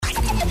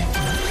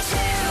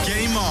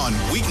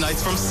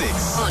weeknights from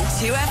 6 on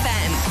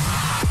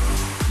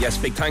 2FM. Yes,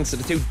 big thanks to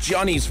the two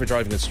Johnnies for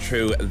driving us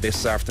through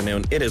this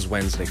afternoon. It is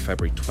Wednesday,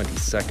 February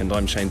 22nd.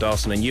 I'm Shane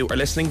Dawson and you are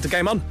listening to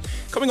Game On.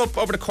 Coming up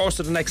over the course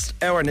of the next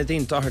hour,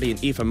 Nadine Doherty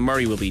and Aoife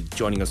Murray will be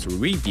joining us to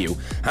review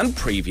and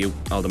preview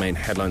all the main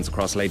headlines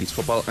across ladies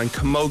football and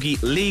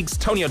camogie leagues.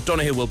 Tony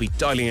O'Donoghue will be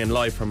dialing in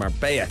live from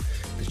Marbella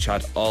to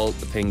chat all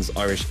things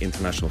Irish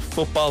international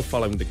football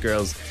following the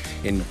girls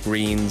in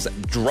green's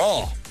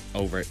draw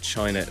over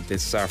China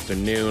this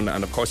afternoon.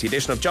 And of course the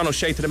addition of John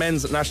O'Shea to the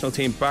men's national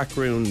team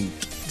backroom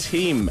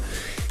team.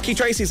 Keith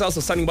Tracy is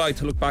also standing by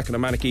to look back on a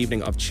manic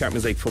evening of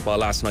Champions League football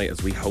last night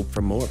as we hope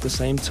for more of the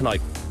same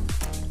tonight.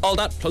 All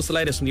that plus the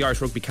latest from the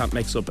Irish Rugby Camp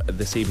makes up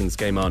this evening's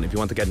Game On. If you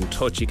want to get in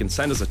touch, you can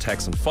send us a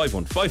text on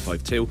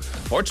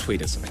 51552 or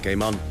tweet us at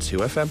Game On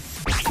 2FM.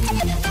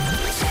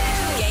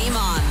 Game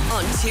on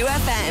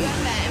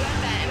 2FM.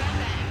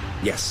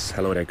 Yes,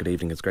 hello there, good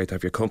evening. It's great to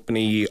have your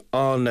company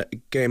on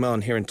Game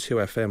On here in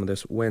 2FM on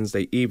this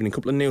Wednesday evening. A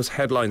couple of news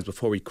headlines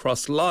before we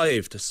cross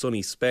live to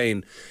sunny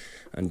Spain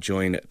and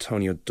join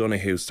Tony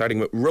O'Donoghue. Starting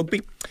with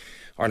rugby,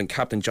 Ireland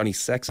captain Johnny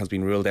Sexton has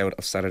been ruled out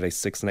of Saturday's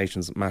Six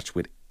Nations match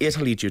with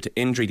Italy due to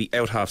injury. The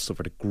out-half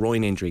suffered a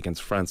groin injury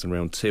against France in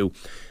round 2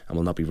 and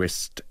will not be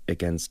risked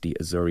against the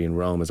Azzurri in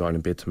Rome as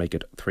Ireland bid to make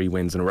it 3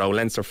 wins in a row.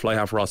 Leinster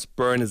fly-half Ross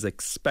Byrne is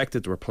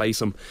expected to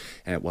replace him,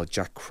 while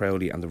Jack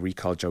Crowley and the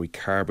recalled Joey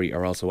Carberry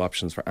are also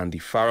options for Andy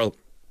Farrell.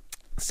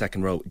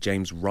 Second row,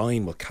 James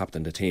Ryan will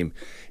captain the team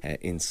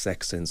in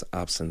Sexton's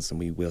absence, and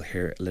we will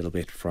hear a little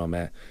bit from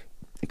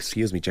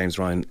James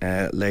Ryan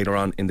later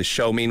on in the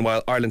show.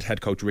 Meanwhile, Ireland head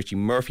coach Richie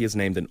Murphy has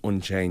named an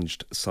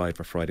unchanged side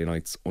for Friday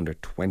night's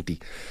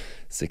under-20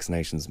 Six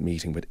Nations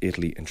meeting with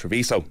Italy in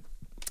Treviso.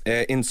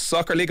 In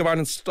soccer, League of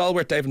Ireland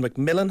stalwart David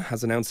McMillan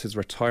has announced his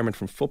retirement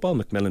from football.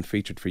 McMillan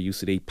featured for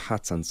UCD,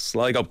 Pats and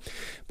Sligo,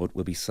 but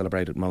will be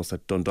celebrated most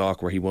at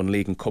Dundalk, where he won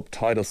league and cup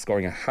titles,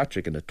 scoring a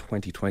hat-trick in the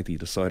 2020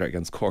 decider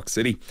against Cork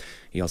City.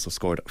 He also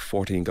scored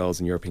 14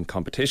 goals in European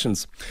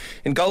competitions.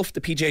 In golf,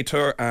 the PGA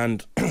Tour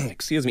and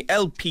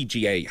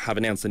LPGA have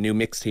announced a new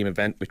mixed team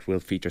event which will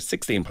feature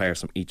 16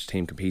 players from each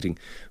team competing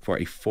for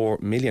a $4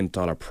 million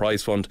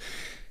prize fund.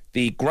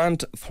 The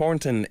Grant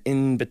Thornton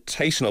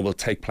Invitational will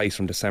take place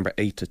from December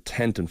 8th to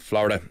 10th in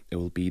Florida. It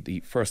will be the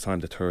first time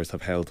the tours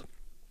have held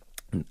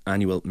an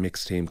annual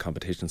mixed team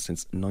competition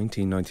since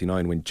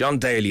 1999 when John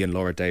Daly and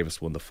Laura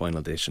Davis won the final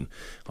edition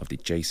of the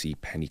JC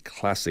Penney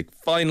Classic.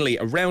 Finally,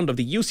 a round of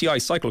the UCI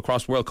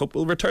Cyclocross World Cup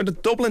will return to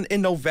Dublin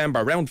in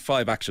November. Round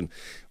 5 action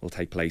will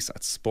take place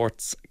at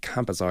Sports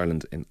Campus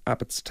Ireland in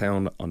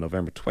Abbottstown on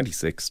November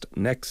 26th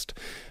next,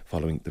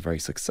 following the very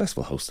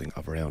successful hosting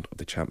of a round of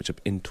the championship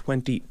in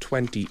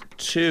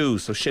 2022.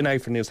 So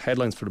Sinead for news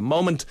headlines for the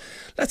moment.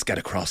 Let's get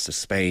across to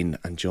Spain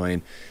and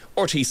join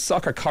RT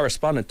soccer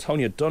correspondent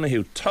Tony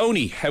O'Donoghue.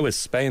 Tony, how is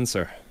Spain,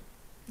 sir?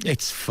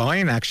 It's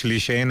fine, actually,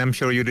 Shane. I'm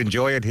sure you'd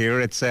enjoy it here.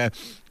 It's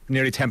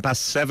nearly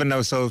 7:10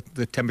 now, so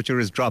the temperature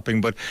is dropping.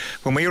 But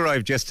when we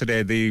arrived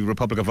yesterday, the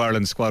Republic of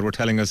Ireland squad were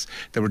telling us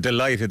they were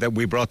delighted that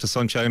we brought the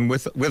sunshine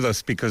with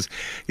us because,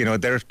 you know,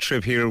 their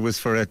trip here was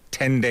for a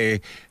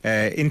 10-day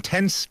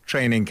intense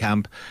training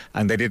camp,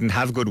 and they didn't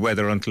have good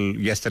weather until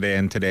yesterday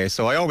and today.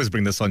 So I always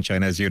bring the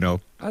sunshine, as you know.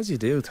 As you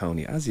do,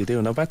 Tony, as you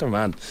do. No better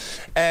man.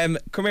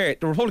 Come here.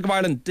 The Republic of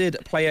Ireland did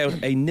play out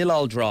a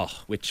 0-0 draw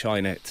with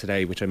China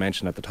today, which I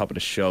mentioned at the top of the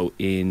show,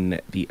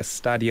 in the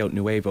Estadio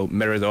Nuevo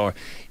Mirador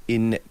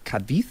in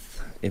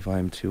Cadiz, if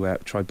I'm to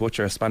try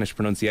butcher a Spanish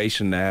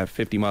pronunciation,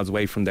 50 miles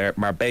away from their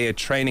Marbella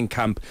training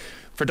camp.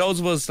 For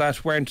those of us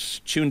that weren't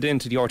tuned in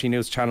to the RT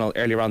News channel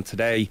earlier on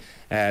today,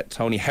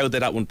 Tony, how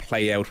did that one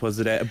play out? Was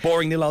it a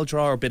boring 0-0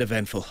 draw or a bit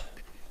eventful?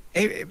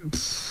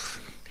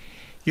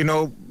 You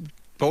know,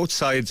 both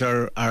sides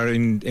are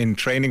in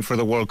training for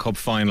the World Cup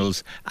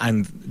finals,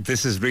 and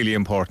this is really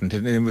important.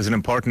 It was an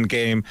important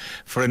game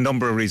for a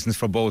number of reasons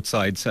for both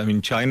sides. I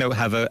mean, China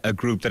have a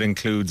group that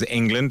includes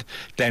England,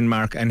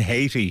 Denmark and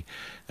Haiti.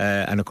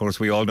 And of course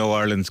we all know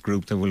Ireland's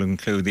group that will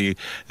include the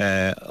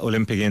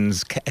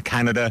Olympians,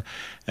 Canada,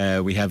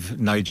 we have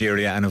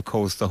Nigeria, and of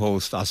course the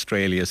host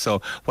Australia. So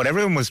what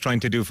everyone was trying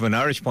to do from an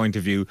Irish point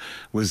of view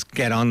was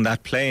get on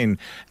that plane.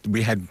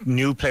 We had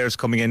new players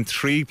coming in.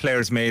 3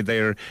 players made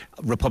their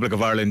Republic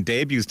of Ireland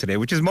debuts today,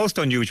 which is most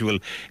unusual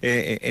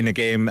in a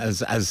game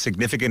as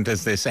significant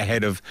as this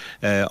ahead of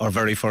our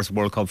very first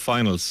World Cup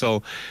finals.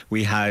 So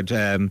we had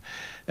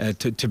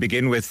to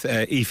begin with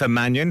Aoife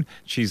Mannion.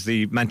 She's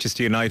the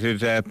Manchester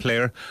United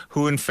player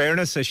who, in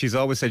fairness, as she's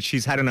always said,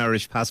 she's had an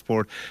Irish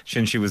passport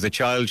since she was a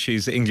child.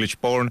 She's English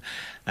born,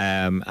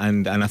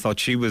 and I thought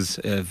she was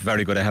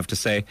very good, I have to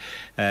say.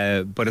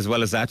 But as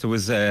well as that, there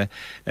was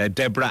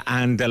Deborah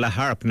Ann de la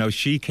Harpe. Now,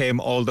 she came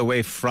all the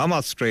way from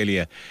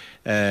Australia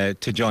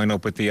to join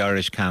up with the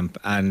Irish camp,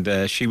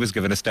 and she was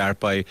given a start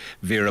by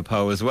Vera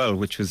Pauw as well,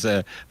 which was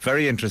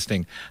very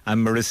interesting.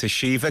 And Marissa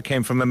Shiva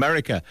came from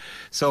America.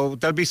 So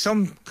there'll be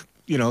some,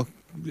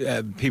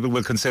 people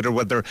will consider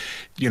whether,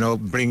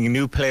 bringing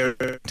new players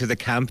to the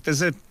camp.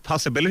 There's a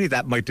possibility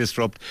that might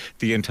disrupt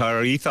the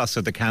entire ethos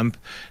of the camp,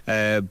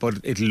 but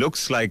it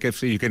looks like,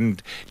 if you can,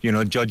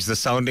 judge the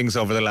soundings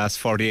over the last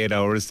 48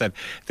 hours, that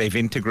they've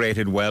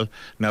integrated well.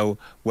 Now,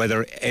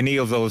 whether any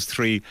of those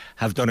three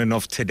have done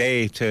enough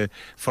today to,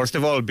 first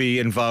of all, be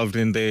involved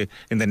in the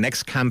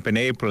next camp in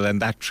April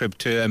and that trip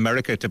to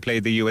America to play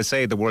the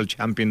USA, the world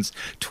champions,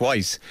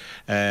 twice,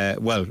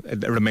 well,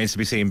 it remains to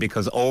be seen,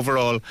 because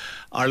overall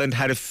Ireland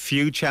had a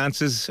few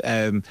chances.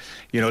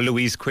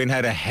 Louise Quinn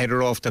had a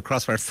header off the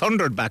crossbar,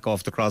 thundered back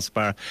off the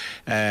crossbar,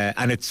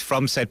 and it's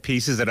from set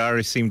pieces that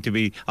Ireland seem to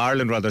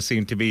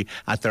be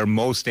at their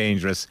most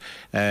dangerous.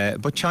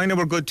 But China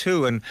were good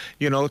too, and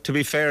to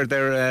be fair,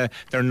 they're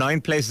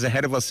 9 places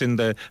ahead of us in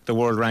the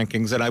world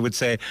rankings, and I would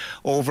say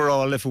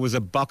overall, if it was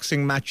a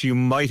boxing match, you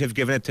might have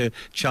given it to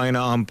China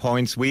on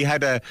points. We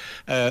had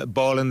a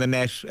ball in the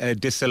net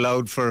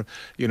disallowed for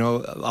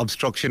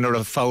obstruction or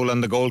a foul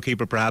on the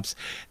goalkeeper perhaps.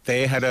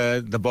 They had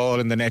the ball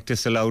in the net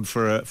disallowed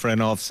for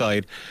an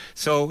offside.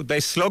 So they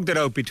slugged it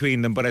out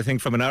between them, but I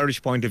think from an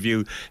Irish point of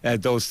view,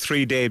 those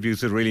 3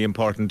 debuts are really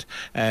important.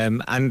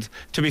 And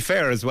to be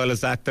fair, as well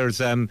as that, there's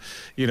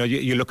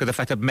you look at the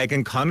fact that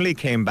Megan Connolly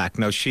came back.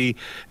 Now, she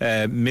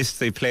missed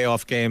the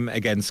playoff game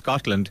against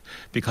Scotland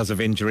because of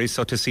injury,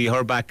 so to see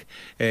her back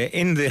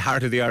in the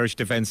heart of the Irish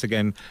defence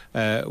again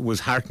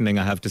was heartening,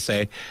 I have to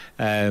say.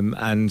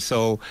 And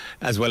so,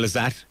 as well as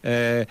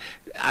that,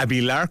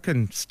 Abby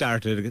Larkin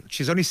started.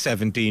 She's only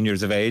 17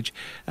 years of age,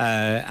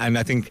 and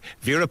I think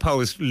Vera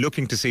Pauw is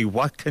looking to see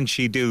what can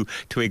she do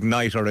to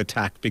ignite her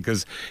attack,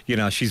 because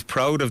she's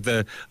proud of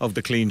the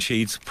clean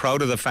sheets,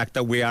 proud of the fact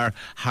that we are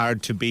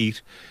hard to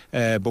beat,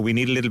 but we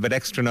need a little bit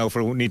extra now.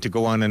 We need to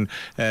go on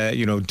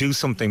and do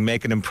something,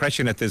 make an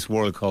impression at this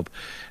World Cup.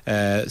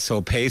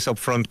 So pace up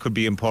front could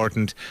be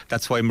important.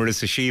 That's why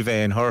Marissa Shive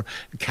and her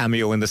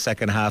cameo in the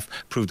second half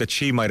proved that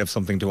she might have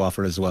something to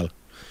offer as well.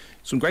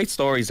 Some great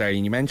stories there,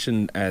 and you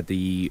mentioned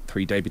the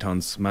 3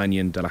 debutants,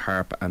 Mannion, De La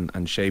Harpe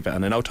and Shive,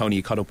 and I know, Tony,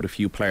 you caught up with a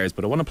few players,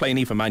 but I want to play an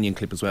Aoife Mannion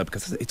clip as well,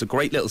 because it's a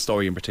great little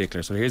story in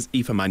particular. So here's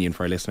Aoife Mannion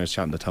for our listeners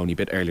chatting to Tony a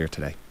bit earlier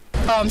today.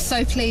 I'm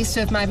so pleased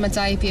to have made my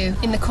debut.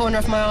 In the corner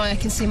of my eye I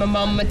can see my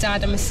mum, my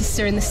dad and my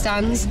sister in the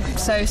stands.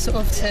 So sort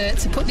of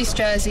to put this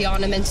jersey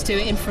on and then to do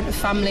it in front of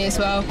family as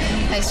well,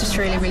 it's just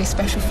really, really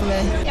special for me.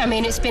 I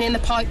mean, it's been in the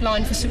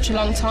pipeline for such a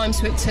long time,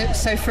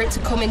 so for it to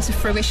come into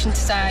fruition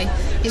today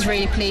is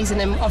really pleasing.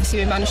 And obviously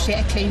we managed to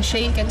get a clean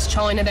sheet against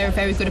China. They're a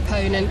very good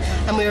opponent,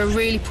 and we were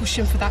really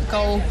pushing for that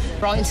goal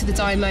right into the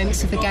dying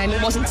moments of the game.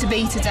 It wasn't to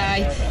be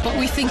today, but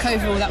we think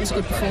overall that was a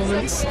good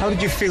performance. How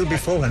did you feel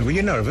beforehand? Were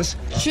you nervous?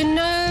 Do you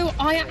know,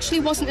 I actually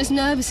wasn't as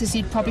nervous as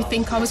you'd probably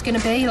think I was going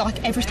to be.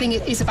 Like, everything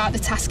is about the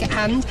task at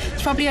hand.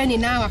 It's probably only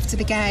now after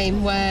the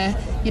game where,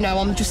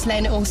 I'm just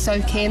letting it all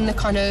soak in, the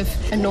kind of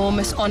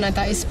enormous honour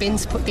that it's been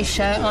to put this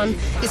shirt on.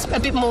 It's a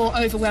bit more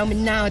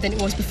overwhelming now than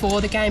it was before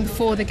the game.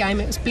 Before the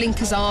game, it was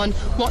blinkers on.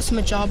 What's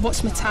my job?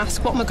 What's my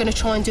task? What am I going to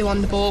try and do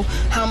on the ball?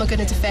 How am I going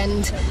to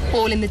defend?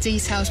 All in the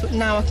details. But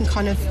now I can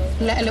kind of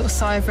let a little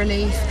sigh of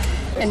relief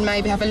and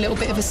maybe have a little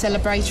bit of a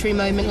celebratory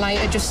moment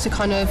later, just to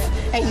kind of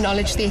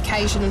acknowledge the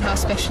occasion and how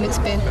special it's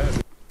been.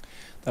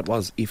 That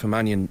was Aoife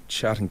Mannion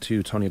chatting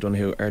to Tony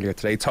O'Donoghue earlier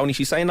today. Tony,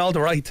 she's saying all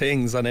the right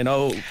things, and I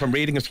know from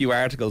reading a few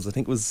articles, I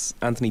think it was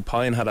Anthony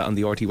Pine had it on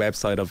the RT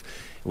website, of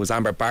it was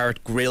Amber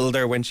Barrett grilled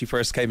her when she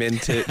first came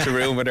into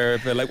room with her,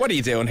 like, what are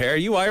you doing here? Are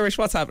you Irish?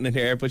 What's happening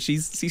here? But she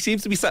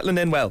seems to be settling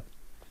in well.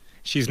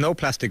 She's no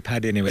plastic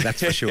pad anyway,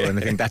 that's for sure, and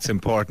I think that's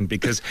important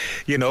because,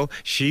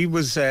 she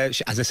was, as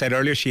I said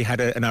earlier, she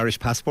had an Irish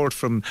passport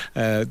from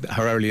her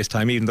earliest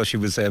time, even though she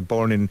was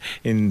born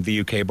in the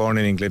UK, born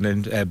in England,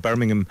 and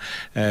Birmingham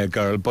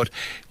girl. But,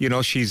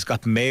 she's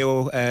got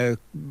Mayo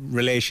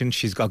relations,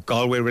 she's got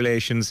Galway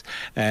relations.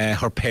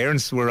 Her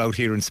parents were out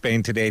here in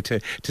Spain today to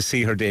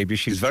see her debut.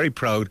 She's very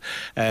proud.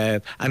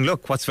 And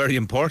look, what's very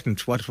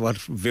important, what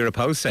Vera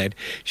Pauw said,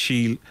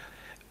 she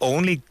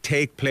only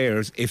take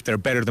players if they're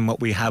better than what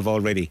we have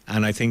already,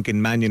 and I think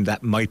in Mannion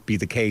that might be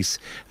the case.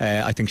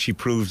 I think she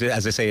proved it,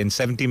 as I say, in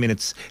 70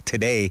 minutes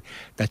today,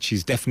 that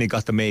she's definitely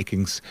got the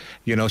makings.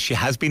 She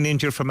has been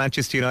injured for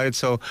Manchester United,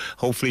 so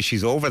hopefully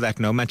she's over that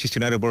now. Manchester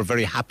United were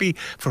very happy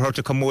for her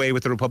to come away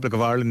with the Republic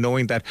of Ireland,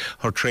 knowing that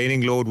her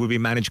training load would be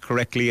managed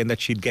correctly and that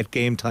she'd get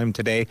game time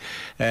today,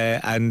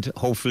 and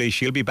hopefully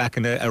she'll be back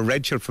in a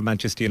red shirt for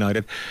Manchester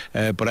United.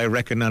 But I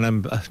reckon,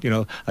 and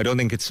I don't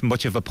think it's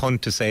much of a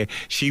punt to say,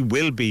 she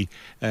will be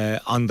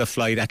on the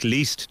flight at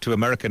least to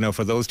America now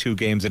for those 2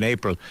 games in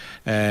April,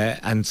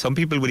 and some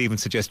people would even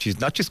suggest she's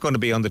not just going to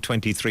be on the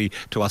 23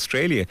 to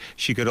Australia.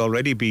 She could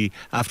already be,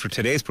 after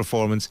today's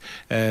performance,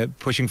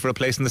 pushing for a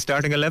place in the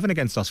starting 11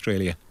 against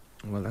Australia.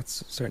 Well,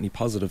 that's certainly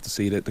positive to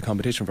see the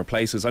competition for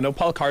places. I know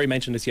Paul Corry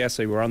mentioned this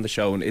yesterday. We were on the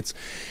show, and is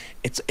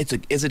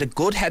it a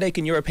good headache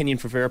in your opinion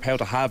for Vera Pauw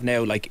to have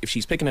now? Like, if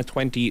she's picking a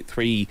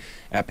 23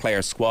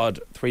 player squad,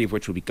 3 of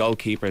which will be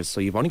goalkeepers, so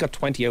you've only got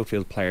 20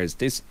 outfield players.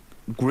 This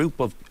group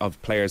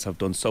of players have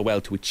done so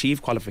well to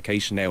achieve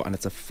qualification now, and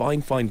it's a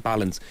fine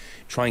balance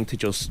trying to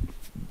just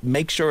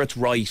make sure it's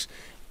right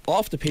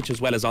off the pitch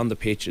as well as on the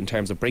pitch in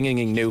terms of bringing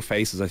in new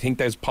faces. I think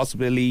there's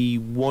possibly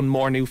one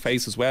more new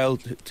face as well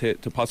to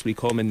possibly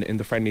come in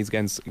the friendlies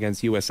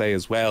against USA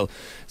as well.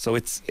 So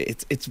it's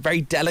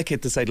very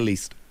delicate, to say the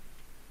least.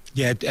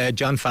 Yeah,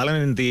 John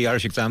Fallon in the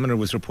Irish Examiner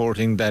was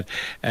reporting that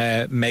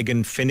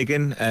Megan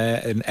Finnegan,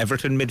 an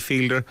Everton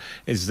midfielder,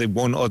 is the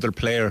one other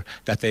player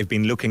that they've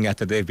been looking at,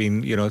 that they've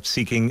been,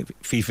 seeking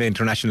FIFA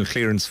international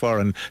clearance for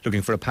and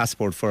looking for a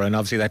passport for, and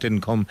obviously that didn't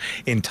come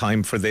in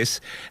time for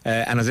this.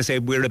 And as I say,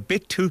 we're a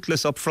bit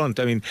toothless up front.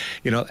 I mean,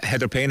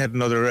 Heather Payne had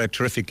another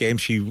terrific game.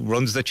 She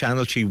runs the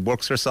channel, she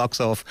works her socks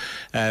off.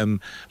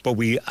 But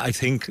I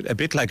think, a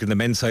bit like in the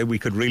men's side, we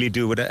could really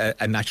do with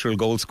a natural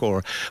goal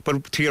scorer.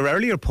 But to your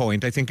earlier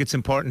point, I think it's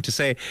important to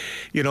say,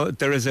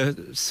 there is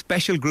a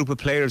special group of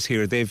players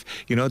here. They've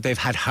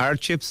had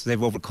hardships,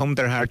 they've overcome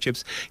their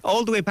hardships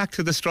all the way back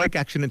to the strike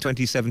action in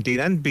 2017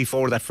 and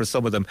before that for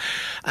some of them.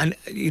 And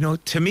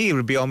to me it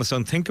would be almost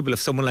unthinkable if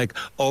someone like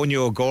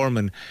Anya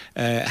O'Gorman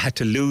had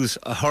to lose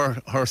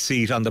her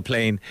seat on the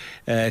plane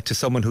to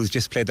someone who's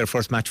just played their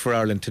first match for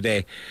Ireland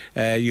today.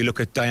 You look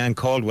at Diane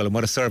Caldwell and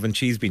what a servant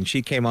she's been.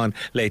 She came on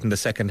late in the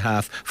second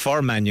half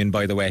for Mannion,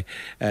 by the way,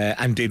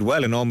 and did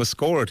well and almost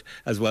scored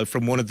as well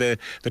from one of the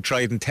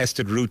tried and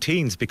tested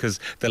routines, because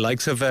the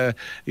likes of a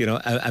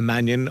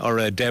Mannion or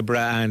a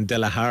Deborah and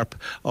Della Harp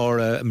or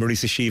a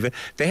Marisa Shiva,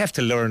 they have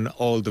to learn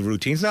all the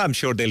routines. Now I'm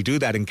sure they'll do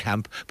that in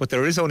camp, but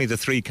there is only the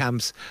 3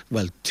 camps,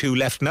 well, 2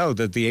 left now,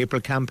 the April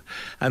camp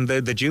and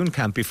the June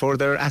camp before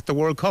they're at the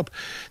World Cup.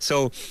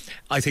 So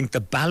I think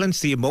the balance,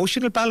 the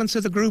emotional balance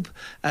of the group,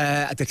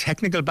 the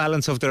technical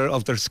balance of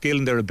their skill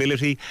and their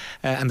ability,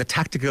 and the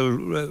tactical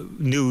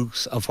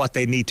news of what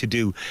they need to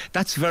do,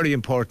 that's very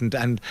important.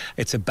 And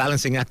it's a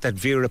balancing act that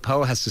Vera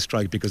Pauw has to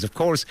strike, because of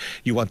course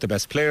you want the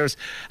best players.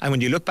 And when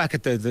you look back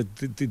at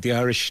the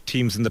Irish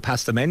teams in the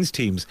past, the men's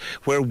teams,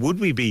 where would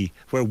we be,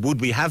 where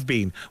would we have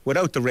been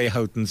without the Ray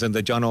Houghtons and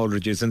the John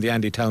Aldridges and the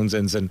Andy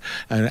Townsends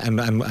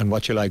and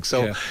what you like.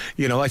 So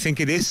I think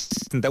it is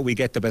that we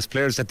get the best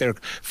players, that they're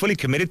fully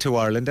committed to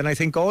Ireland. And I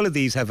think all of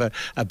these have a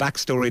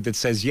backstory that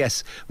says,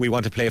 yes, we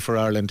want to play for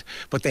Ireland,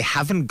 but they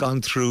haven't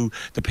gone through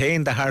the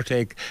pain, the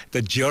heartache,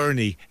 the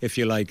journey, if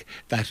you like,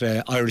 that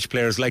Irish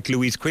players like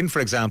Louise Quinn, for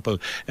example,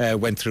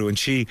 went through, and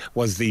she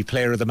was the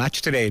player of the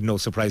match today, no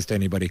surprise to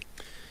anybody.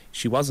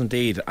 She was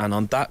indeed. And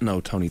on that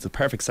note, Tony, it's a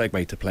perfect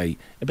segue to play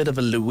a bit of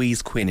a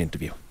Louise Quinn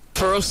interview.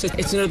 For us,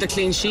 it's another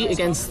clean sheet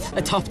against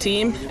a top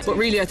team, but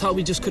really I thought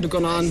we just could have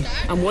gone on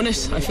and won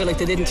it. I feel like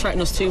they didn't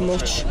threaten us too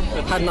much,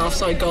 had an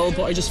offside goal,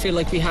 but I just feel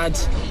like we had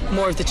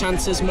more of the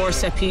chances, more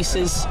set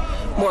pieces,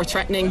 more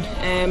threatening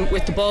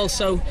with the ball.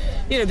 So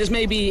there's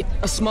maybe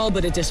a small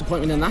bit of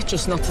disappointment in that,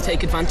 just not to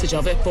take advantage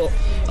of it, but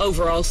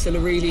overall still a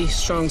really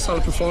strong,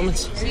 solid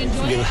performance.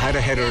 You had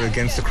a header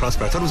against the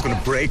crossbar. I thought it was going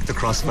to break the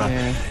crossbar.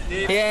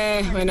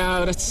 Yeah, I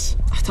know,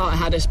 I thought I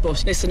had it,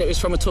 but listen, it was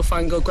from a tough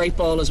angle, great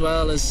ball as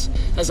well as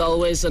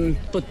always,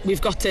 but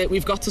we've got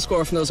to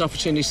score from those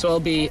opportunities, so I'll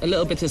be a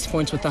little bit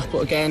disappointed with that. But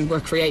again, we're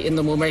creating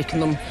them, we're making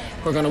them,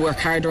 we're going to work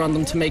harder on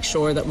them to make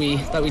sure that we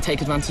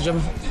take advantage of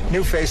them.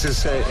 New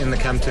faces in the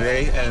camp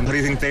today, and what do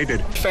you think they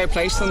did? Fair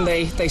play to them,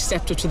 they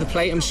stepped up to the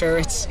plate. I'm sure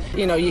it's,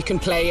 you can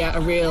play at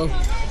a real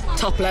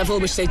top level,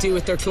 which they do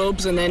with their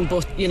clubs, and then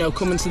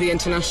coming to the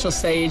international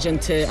stage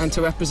and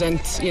to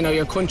represent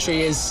your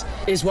country is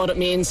what it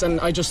means. And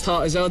I just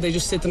thought as well, they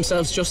just did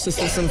themselves justice,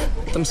 did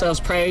themselves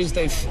proud.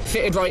 They've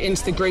fitted right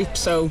into the group,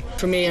 so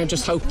for me I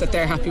just hope that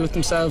they're happy with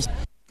themselves.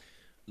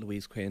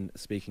 Louise Quinn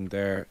speaking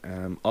there,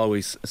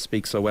 always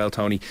speaks so well,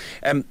 Tony.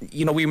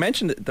 We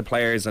mentioned the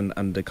players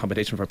and the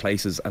competition for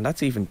places, and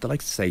that's even, they like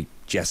to say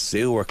Jess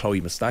Sue or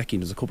Chloe Mustaki.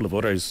 There's a couple of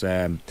others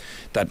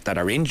that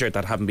are injured,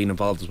 that haven't been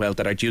involved as well,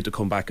 that are due to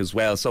come back as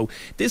well. So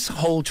this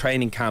whole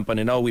training camp, and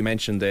I know we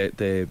mentioned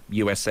the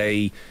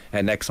USA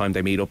next time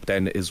they meet up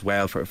then as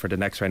well for the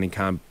next training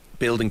camp,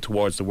 building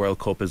towards the World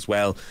Cup as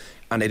well,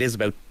 and it is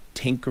about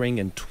tinkering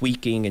and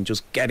tweaking and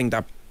just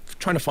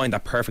trying to find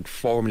that perfect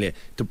formula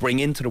to bring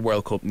into the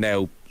World Cup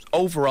now.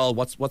 Overall,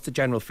 what's the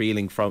general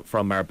feeling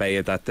from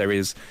Marbella, that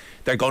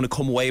they're going to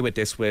come away with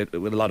this with a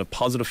lot of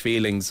positive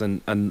feelings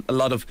and a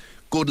lot of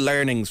good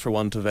learnings, for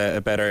want of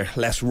a better,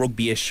 less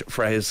rugby-ish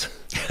phrase?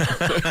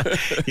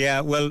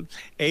 Yeah, well,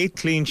 8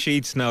 clean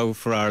sheets now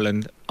for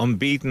Ireland,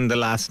 unbeaten the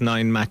last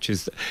 9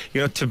 matches.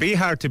 To be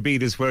hard to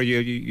beat is where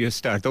you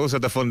start. Those are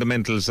the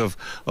fundamentals of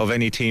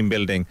any team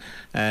building.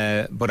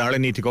 But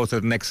Ireland need to go to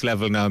the next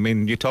level now. I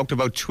mean, you talked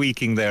about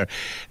tweaking there.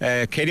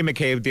 Katie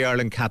McCabe, the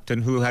Ireland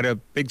captain, who had a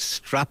big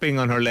strapping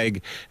on her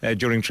leg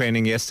during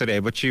training yesterday,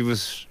 but she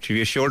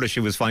assured us she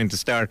was fine to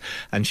start,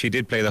 and she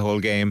did play the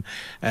whole game.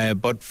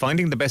 But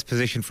finding the best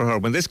position for her.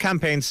 When this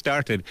campaign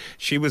started,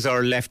 she was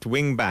our left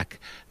wing back.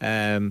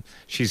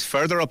 She's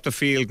further up the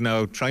field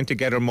now, trying to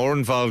get her more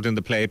involved in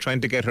the play,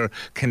 trying to get her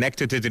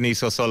connected to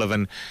Denise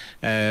O'Sullivan,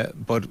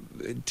 but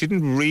it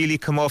didn't really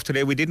come off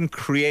today. We didn't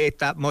create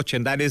that much,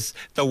 and that is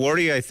the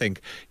worry, I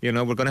think. We're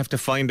going to have to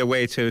find a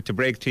way to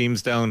break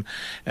teams down,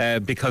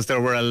 because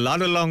there were a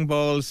lot of long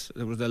balls.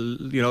 There was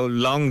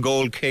long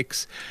goal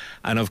kicks,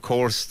 and of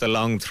course the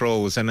long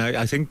throws. And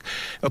I think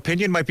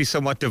opinion might be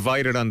somewhat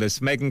divided on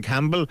this. Megan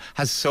Campbell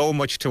has so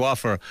much to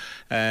offer,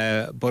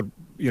 but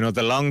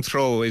the long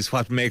throw is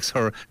what makes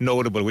her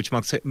notable, which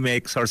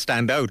makes her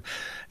stand out.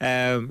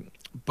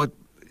 But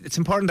it's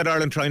important that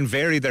Ireland try and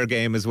vary their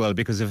game as well,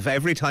 because if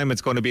every time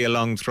it's going to be a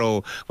long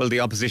throw, well,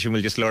 the opposition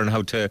will just learn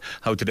how to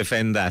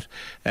defend that.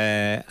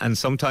 And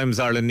sometimes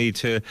Ireland need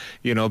to,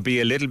 be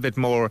a little bit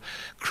more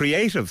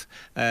creative.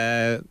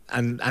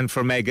 And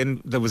for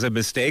Megan, there was a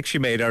mistake she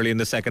made early in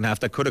the second half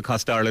that could have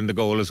cost Ireland the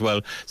goal as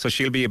well. So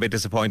she'll be a bit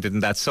disappointed in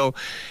that. So,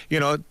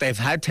 they've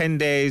had 10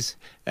 days.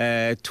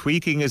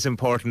 Tweaking is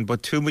important,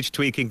 but too much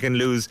tweaking can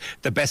lose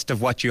the best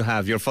of what you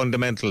have, your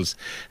fundamentals.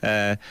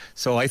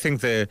 So I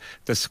think the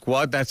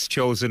squad that's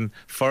chosen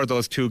for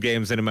those 2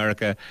 games in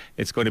America,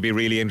 it's going to be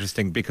really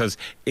interesting, because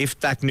if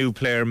that new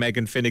player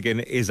Megan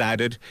Finnegan is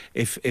added,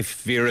 if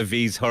Vera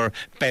V's her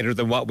better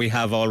than what we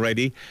have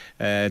already,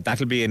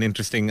 that'll be an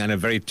interesting and a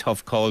very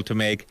tough call to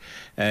make.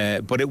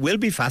 But it will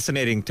be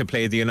fascinating to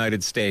play the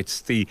United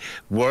States, the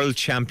world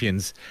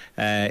champions,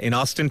 in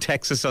Austin,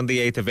 Texas on the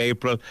 8th of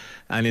April,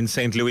 and in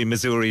St. Louis,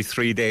 Missouri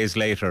 3 days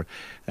later,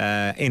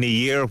 in a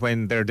year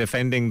when they're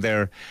defending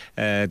their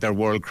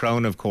world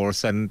crown, of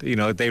course. And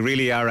they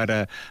really are at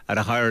a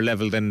higher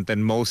level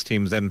than most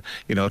teams. And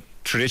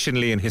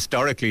traditionally and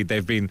historically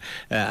they've been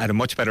at a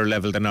much better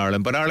level than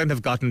Ireland. But Ireland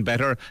have gotten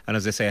better, and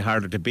as I say,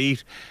 harder to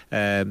beat.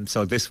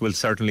 So this will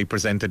certainly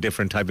present a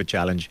different type of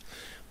challenge.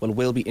 Well, it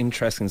will be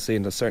interesting to see,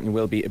 and there certainly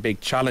will be a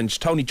big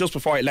challenge. Tony, just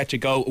before I let you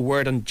go, a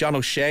word on John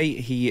O'Shea.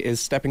 He is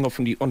stepping up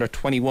from the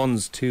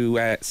under-21s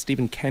to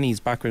Stephen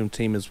Kenny's backroom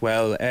team as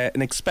well.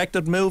 An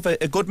expected move,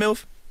 a good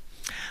move?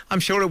 I'm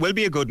sure it will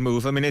be a good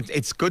move. I mean,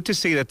 it's good to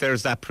see that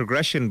there's that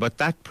progression, but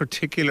that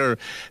particular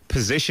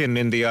position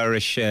in the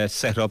Irish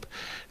setup,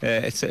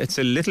 it's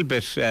a little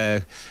bit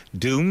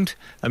doomed.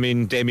 I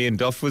mean, Damien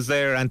Duff was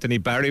there, Anthony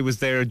Barry was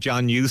there,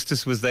 John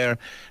Eustace was there.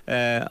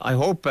 I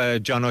hope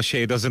John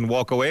O'Shea doesn't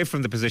walk away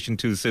from the position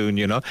too soon.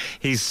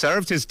 He's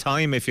served his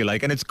time, if you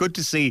like, and it's good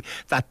to see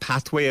that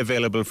pathway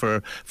available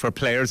for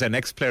players and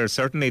ex-players.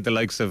 Certainly the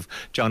likes of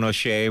John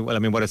O'Shea. Well, I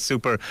mean, what a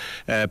super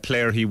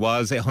player he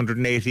was,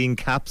 118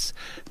 caps.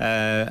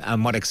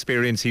 And what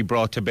experience he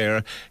brought to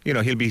bear.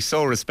 He'll be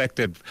so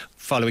respected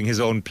following his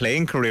own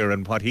playing career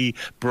and what he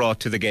brought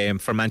to the game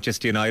for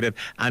Manchester United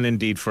and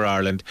indeed for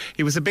Ireland.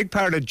 He was a big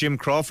part of Jim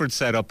Crawford's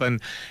setup,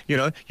 and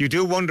you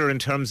do wonder in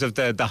terms of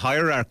the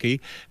hierarchy,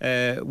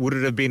 would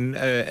it have been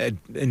an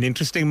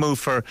interesting move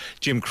for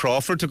Jim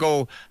Crawford to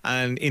go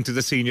and into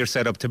the senior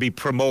setup, to be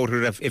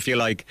promoted, if you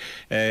like,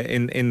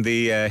 in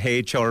the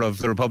HR of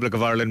the Republic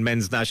of Ireland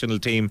men's national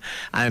team,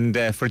 and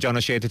for John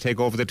O'Shea to take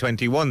over the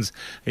 21s.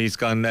 He's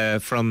gone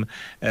from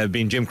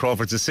being Jim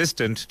Crawford's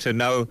assistant to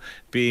now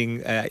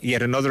being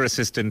yet another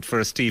assistant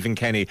for Stephen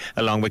Kenny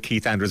along with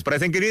Keith Andrews. But I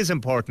think it is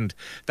important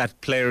that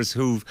players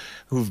who've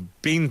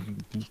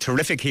been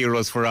terrific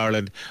heroes for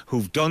Ireland,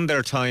 who've done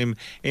their time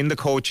in the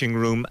coaching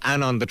room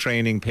and on the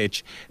training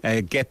pitch,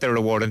 get their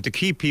reward, and to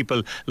keep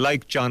people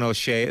like John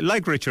O'Shea,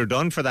 like Richard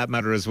Dunn for that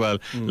matter as well,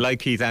 like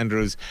Keith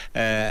Andrews,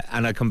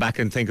 and I come back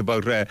and think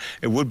about it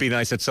would be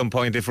nice at some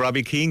point if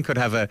Robbie Keane could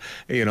have a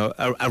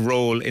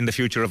role in the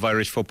future of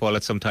Irish football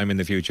at some time in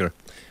the future.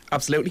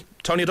 Absolutely.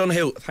 Tony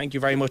Donoghue, thank you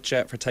very much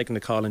for taking the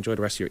call. Enjoy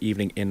the rest of your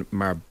evening in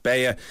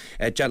Marbella.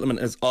 Gentlemen,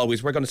 as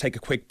always, we're going to take a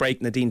quick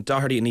break. Nadine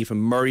Doherty and Aoife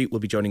Murray will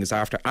be joining us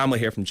after, and we'll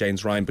hear from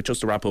James Ryan. But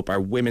just to wrap up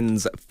our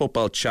women's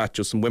football chat,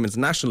 just some women's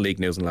National League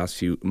news in the last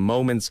few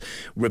moments.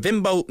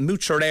 Revimbo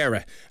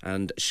Mucharera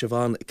and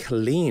Siobhan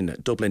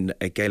Killeen, Dublin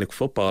Gaelic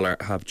footballer,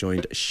 have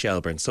joined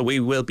Shelbourne. So we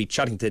will be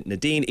chatting to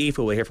Nadine. Aoife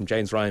will hear from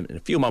James Ryan in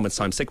a few moments'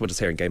 time. Stick with us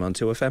here in Game On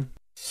 2FM.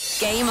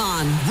 Game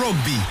On.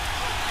 Rugby.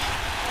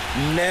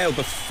 Now,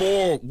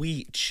 before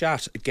we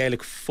chat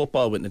Gaelic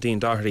football with Nadine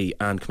Doherty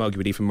and Camogie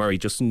with Aoife Murray,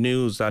 just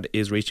news that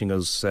is reaching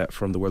us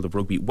from the world of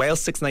rugby. Wales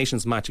Six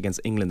Nations match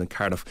against England in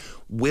Cardiff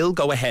will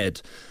go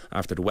ahead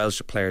after the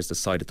Welsh players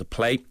decided to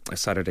play.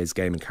 Saturday's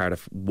game in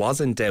Cardiff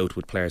was in doubt,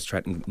 with players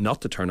threatening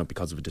not to turn up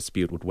because of a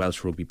dispute with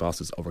Welsh rugby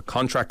bosses over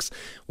contracts.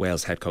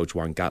 Wales head coach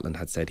Warren Gatland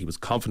had said he was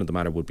confident the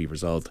matter would be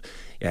resolved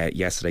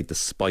yesterday,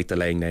 despite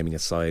delaying naming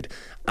his side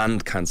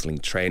and cancelling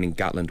training.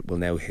 Gatland will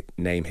now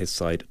name his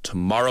side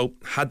tomorrow.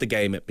 Had the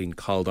game been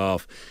called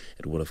off,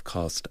 it would have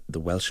cost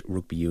the Welsh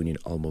Rugby Union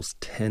almost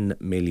 £10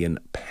 million.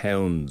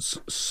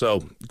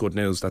 So, good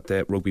news that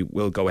the rugby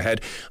will go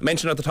ahead. I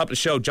mentioned at the top of the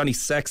show, Johnny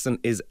Sexton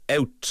is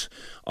out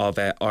of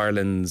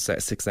Ireland's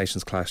Six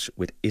Nations clash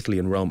with Italy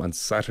in Rome on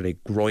Saturday.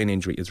 Groin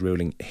injury is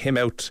ruling him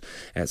out.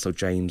 So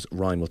James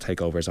Ryan will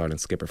take over as Ireland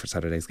skipper for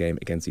Saturday's game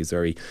against the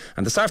Azzurri.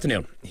 And this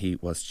afternoon, he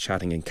was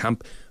chatting in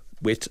camp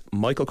with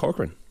Michael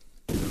Corcoran.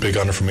 Big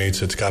honour for me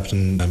to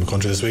captain my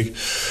country this week.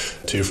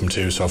 2 from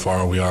 2 so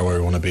far. We are where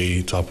we want to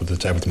be, top of the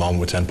table at the moment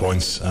with 10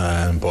 points.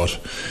 But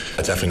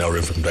definitely no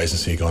room for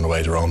complacency going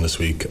away to Rome this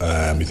week.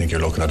 You think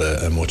you're looking at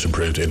a much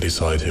improved Indy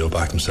side who will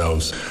back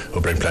themselves,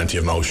 will bring plenty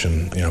of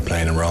motion,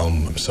 playing in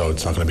Rome. So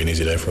it's not going to be an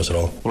easy day for us at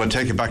all. Well, I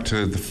take it back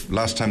to the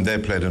last time they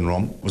played in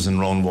Rome, was in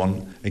round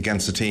 1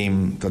 against a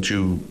team that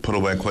you put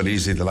away quite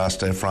easily the last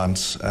day of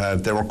France.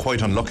 They were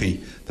quite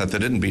unlucky that they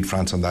didn't beat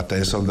France on that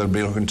day, so they'll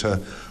be looking to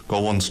go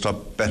one step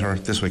better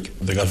this week.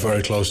 They got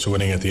very close to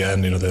winning at the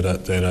end. They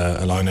had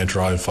a line-out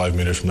drive 5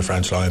 metres from the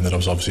French line that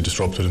was obviously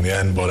disrupted in the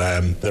end, but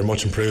they're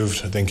much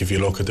improved. I think if you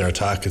look at their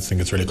attack, I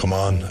think it's really come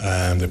on.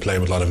 They play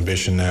with a lot of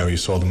ambition now. You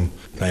saw them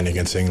playing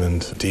against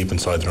England deep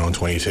inside their own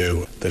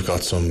 22. They've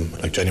got some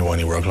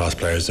genuinely world-class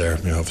players there.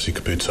 Obviously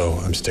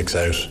Caputo sticks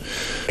out.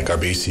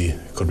 Garbisi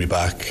could be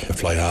back, a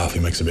fly half. He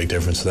makes a big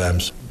difference to them.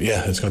 So,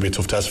 yeah, it's going to be a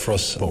tough test for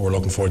us, but we're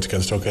looking forward to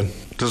getting stuck in.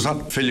 Does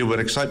that fill you with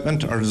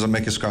excitement, or does it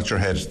make you scratch your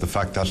head, the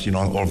fact that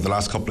over the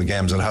last couple of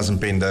games it hasn't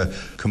been the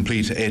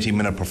complete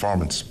 80-minute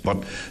performance, but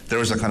there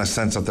is a kind of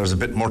sense that there's a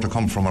bit more to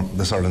come from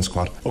this Ireland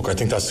squad? Look, I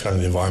think that's kind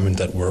of the environment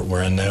that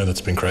we're in now,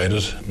 that's been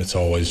created. It's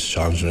always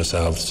challenging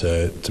ourselves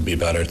to be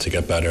better, to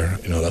get better.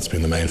 That's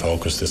been the main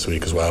focus this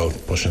week as well,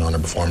 pushing on our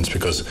performance,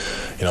 because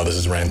this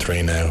is round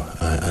 3 now,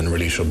 and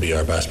really should be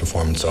our best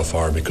performance so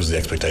far, because the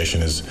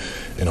expectation is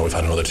we've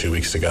had another 2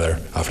 weeks together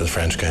after the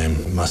French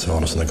game. Massive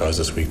onus on the guys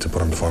this week to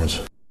put on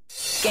performance.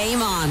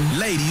 Game on.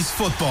 Ladies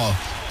football.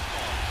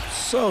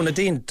 So,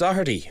 Nadine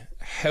Doherty,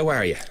 how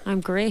are you?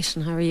 I'm great,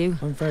 and how are you?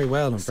 I'm very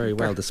well,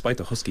 despite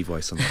the husky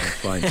voice. I'm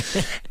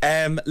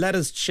fine. Let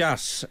us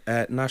chat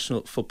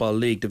National Football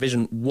League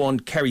Division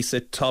 1. Kerry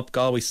sit top,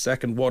 Galway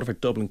second,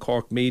 Waterford, Dublin,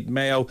 Cork, Meath,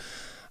 Mayo,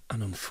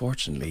 and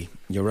unfortunately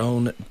your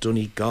own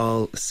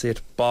Donegal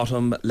sit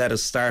bottom. Let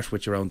us start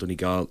with your own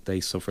Donegal.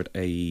 They suffered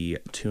a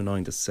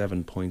 2-9 to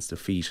 7 points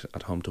defeat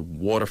at home to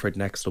Waterford.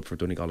 Next up for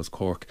Donegal is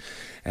Cork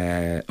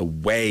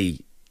away.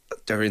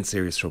 They're in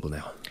serious trouble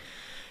now.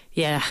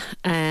 Yeah,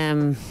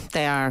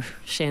 they are,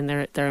 Shane.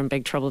 They're in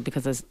big trouble,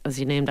 because as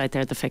you named out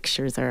there, the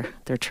fixtures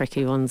they're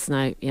tricky ones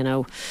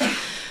now.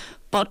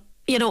 But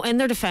in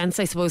their defence,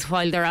 I suppose,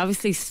 while they're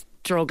obviously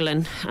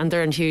struggling and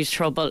they're in huge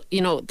trouble,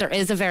 there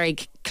is a very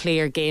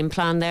clear game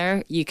plan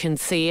there. You can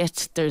see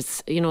it.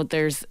 There's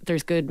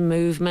good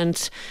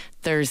movement.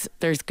 There's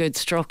good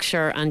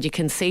structure, and you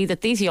can see that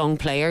these young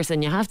players,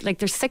 and you have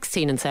there's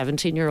 16 and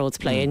 17 year olds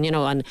playing,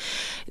 and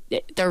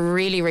they're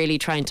really, really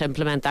trying to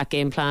implement that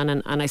game plan.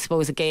 And I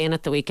suppose again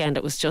at the weekend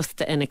it was just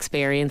the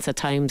inexperience at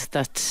times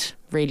that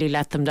really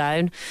let them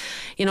down.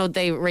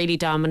 They really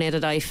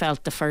dominated, I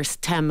felt, the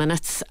first 10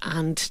 minutes,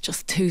 and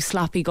just 2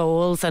 sloppy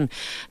goals. And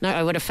now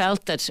I would have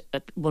felt that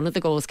one of the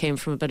goals came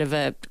from a bit of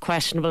a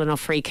questionable enough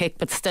free kick,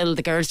 but still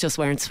the girls just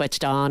weren't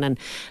switched on. And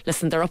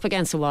listen, they're up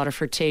against a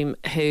Waterford team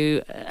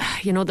who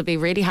they'll be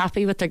really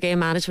happy with their game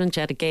management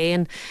yet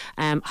again,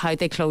 how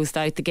they closed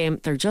out the game.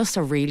 They're just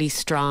a really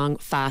strong,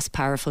 fast,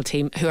 powerful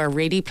team who are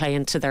really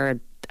playing to their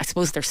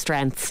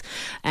strengths.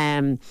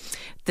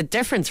 The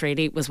difference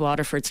really was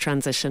Waterford's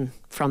transition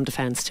from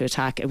defence to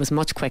attack. It was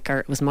much quicker,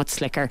 it was much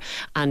slicker,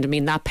 and I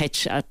mean that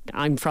pitch,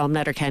 I'm from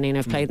Letterkenny and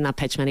I've played in that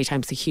pitch many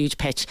times. It's a huge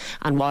pitch,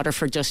 and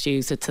Waterford just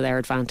used it to their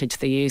advantage.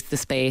 They used the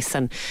space,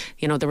 and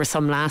there were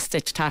some last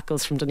ditch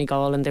tackles from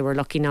Donegal, and they were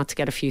lucky not to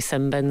get a few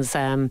sin bins.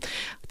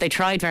 They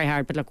tried very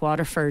hard, but look,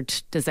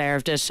 Waterford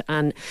deserved it.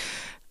 And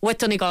with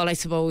Donegal, I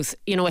suppose,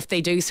 if they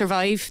do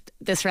survive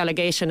this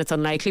relegation, it's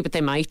unlikely, but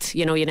they might.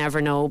 You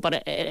never know.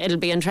 But it'll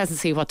be interesting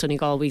to see what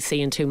Donegal we see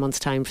in 2 months'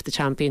 time for the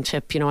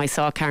championship. I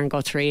saw Karen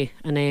Guthrie,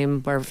 a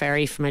name we're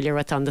very familiar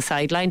with, on the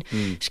sideline.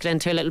 She got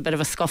into a little bit of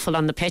a scuffle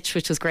on the pitch,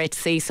 which was great to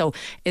see. So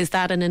is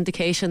that an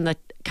indication that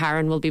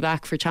Karen will be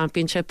back for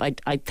championship?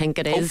 I think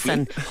it is,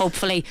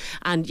 hopefully.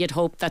 And you'd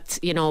hope that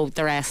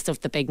the rest of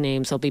the big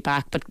names will be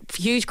back. But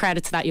huge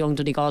credit to that young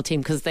Donegal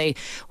team, because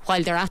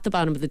while they're at the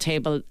bottom of the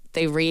table,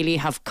 they really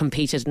have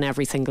competed in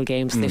every single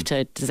game, so they've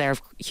to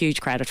deserve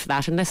huge credit for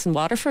that. And listen,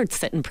 Waterford's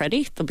sitting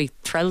pretty. They'll be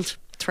thrilled.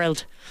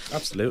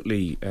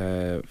 Absolutely.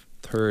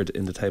 Third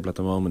in the table at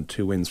the moment,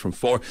 2 wins from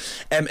 4.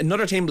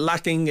 Another team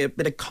lacking a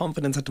bit of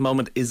confidence at the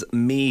moment is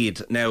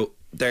Meath. Now,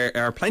 there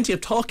are plenty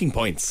of talking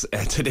points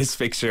to this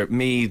fixture.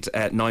 Meath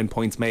 9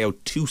 points, Mayo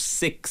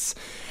 2-6.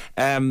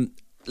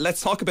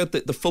 Let's talk about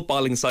the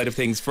footballing side of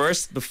things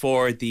first,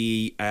 before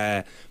the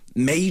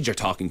major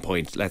talking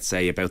point, let's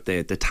say, about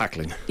the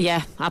tackling.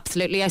 Yeah,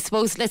 absolutely. I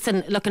suppose,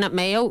 listen, looking at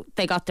Mayo,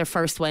 they got their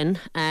first win.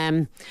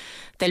 They'll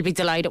be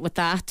delighted with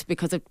that,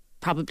 because it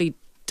probably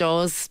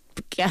does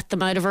get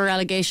them out of a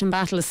relegation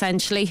battle,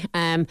 essentially.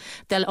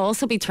 They'll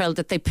also be thrilled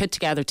that they put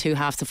together 2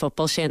 halves of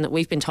football, Shane, that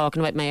we've been talking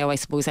about Mayo, I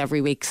suppose,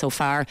 every week so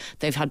far.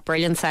 They've had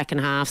brilliant second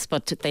halves,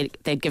 but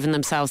they'd given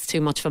themselves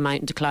too much of a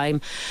mountain to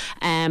climb.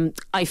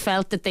 I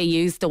felt that they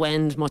used the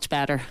wind much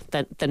better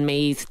than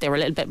Meath. They were a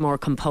little bit more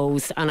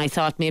composed, and I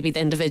thought maybe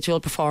the individual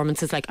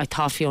performances, I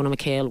thought Fiona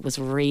McHale was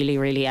really,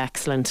 really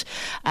excellent.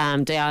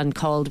 Diane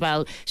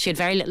Caldwell, she had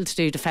very little to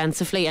do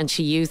defensively, and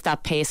she used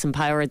that pace and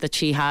power that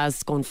she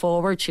has going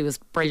forward. She was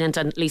brilliant brilliant,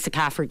 and Lisa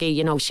Cafferty,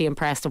 you know, she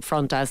impressed up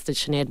front, as did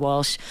Sinead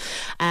Walsh.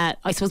 I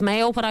suppose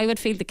Mayo, what I would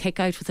feel, the kick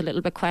out was a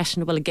little bit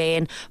questionable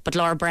again, but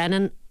Laura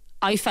Brennan,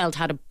 I felt,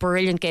 had a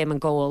brilliant game in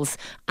goals,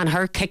 and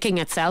her kicking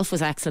itself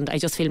was excellent. I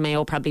just feel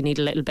Mayo probably need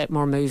a little bit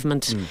more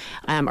movement,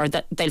 or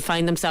that they'll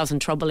find themselves in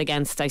trouble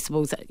against, I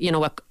suppose, you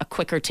know, a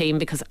quicker team,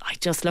 because I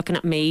just, looking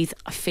at Meath,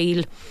 I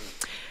feel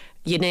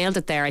you nailed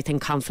it there. I think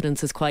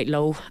confidence is quite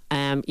low.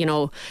 You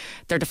know,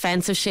 their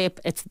defensive shape,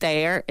 it's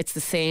there, it's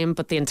the same,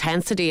 but the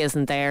intensity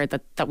isn't there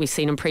that we've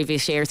seen in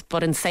previous years.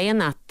 But in saying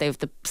that, they've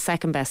the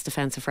second best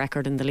defensive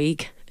record in the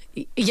league.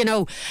 You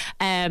know,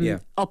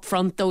 up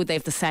front though,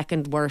 they've the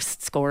second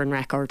worst scoring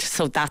record,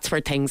 so that's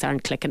where things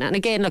aren't clicking. And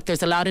again, look,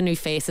 there's a lot of new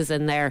faces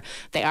in there,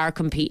 they are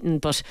competing,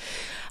 but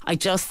I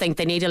just think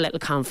they need a little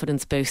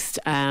confidence boost.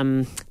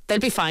 They'll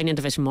be fine in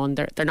Division 1.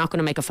 They're not going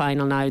to make a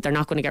final now, they're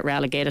not going to get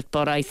relegated,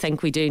 but I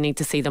think we do need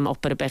to see them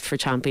up it a bit for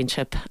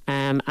Championship.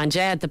 And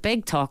yeah, the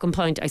big talking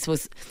point, I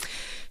suppose,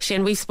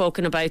 Shane, we've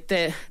spoken about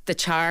the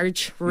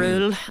charge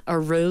rule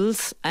or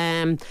rules,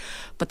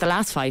 but the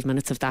last 5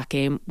 minutes of that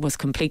game was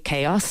complete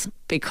chaos,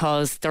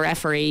 because the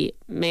referee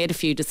made a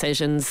few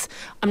decisions.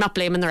 I'm not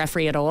blaming the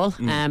referee at all.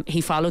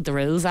 He followed the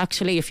rules,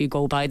 actually, if you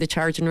go by the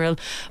charging rule.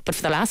 But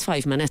for the last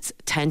 5 minutes,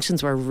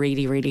 tensions were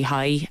really, really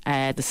high.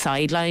 The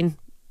sideline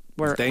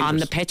were on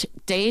the pitch,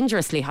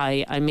 dangerously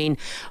high. I mean,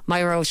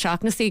 Myra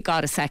O'Shaughnessy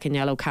got a second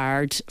yellow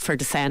card for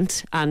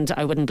dissent, and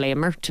I wouldn't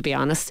blame her, to be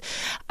honest.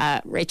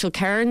 Rachel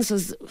Kearns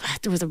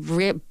there was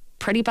a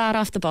pretty bad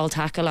off the ball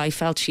tackle. I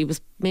felt she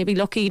was maybe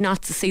lucky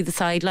not to see the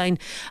sideline,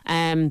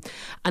 and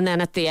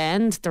then at the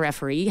end the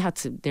referee had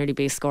to nearly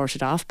be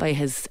escorted off by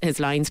his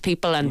lines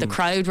people, and the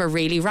crowd were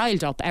really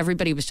riled up.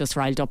 Everybody was just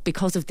riled up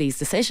because of these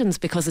decisions,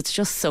 because it's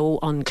just so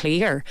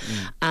unclear,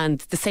 and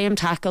the same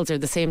tackles or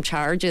the same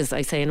charges,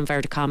 I say in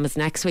inverted commas,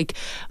 next week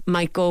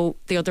might go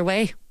the other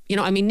way. You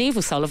know, I mean, Niamh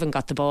O'Sullivan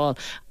got the ball,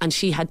 and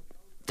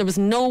there was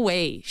no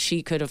way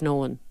she could have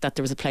known that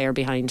there was a player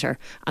behind her,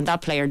 and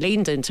that player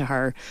leaned into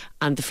her,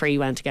 and the free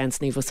went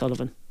against Niamh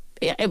O'Sullivan.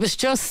 It was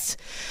just...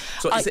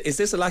 So is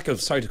this a lack of...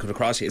 Sorry to cut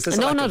across you. Is this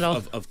a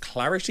lack of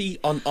clarity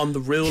on the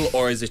rule,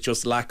 or is it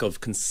just lack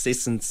of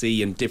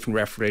consistency and different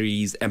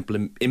referees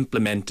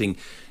implementing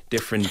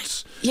different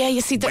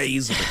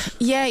ways of it?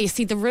 Yeah, you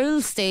see, the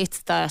rule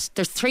states that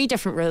there's 3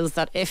 different rules,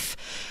 that if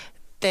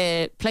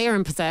the player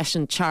in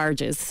possession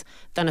charges,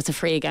 then it's a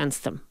free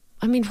against them.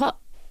 I mean, what...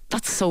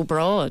 That's so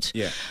broad.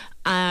 Yeah.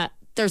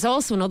 There's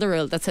also another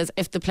rule that says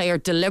if the player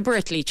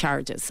deliberately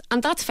charges,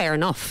 and that's fair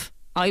enough,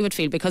 I would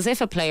feel, because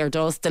if a player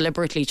does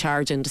deliberately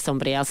charge into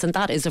somebody else, and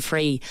that is a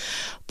free.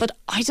 But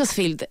I just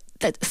feel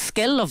that the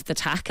skill of the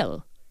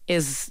tackle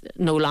is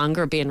no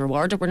longer being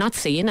rewarded. We're not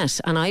seeing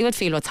it, and I would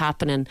feel what's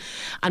happening,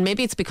 and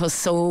maybe it's because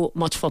so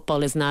much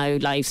football is now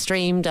live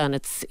streamed, and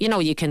it's, you know,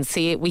 you can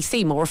see it. We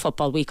see more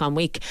football week on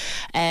week,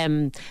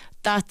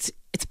 that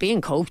it's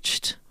being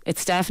coached.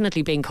 It's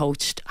definitely being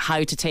coached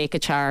how to take a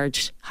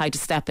charge, how to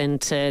step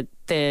into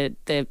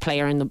the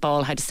player in the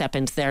ball, how to step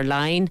into their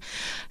line.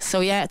 So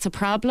yeah, it's a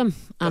problem.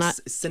 And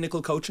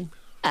cynical coaching?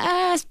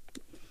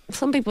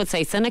 Some people would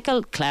say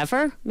cynical,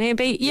 clever,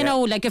 maybe. You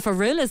know, like if a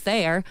rule is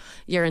there,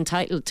 you're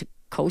entitled to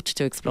coach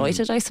to exploit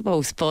it, I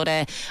suppose. But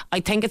I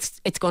think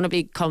it's going to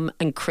become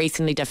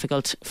increasingly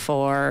difficult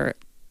for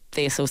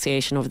the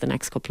association over the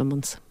next couple of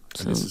months.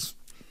 So this is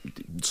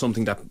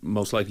something that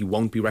most likely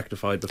won't be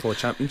rectified before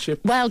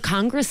Championship? Well,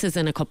 Congress is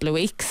in a couple of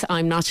weeks.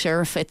 I'm not sure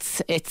if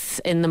it's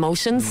in the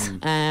motions.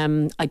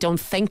 I don't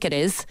think it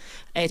is.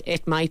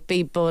 It might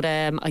be, but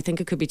I think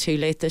it could be too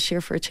late this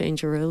year for a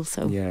change of rules.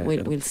 So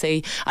we'll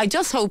see. I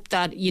just hope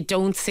that you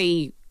don't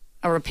see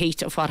a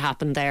repeat of what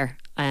happened there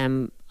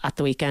at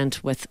the weekend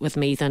with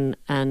Meath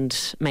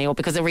and Mayo,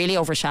 because it really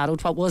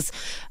overshadowed what was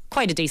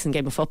quite a decent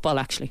game of football,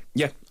 actually.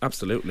 Yeah,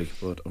 absolutely.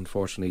 But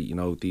unfortunately, you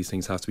know, these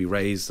things have to be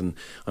raised, and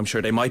I'm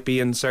sure they might be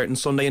in certain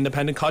Sunday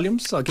Independent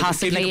columns.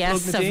 Possibly,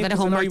 yes. I've got a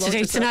homework to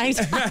do tonight.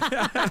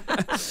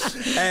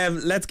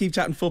 Let's keep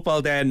chatting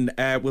football then.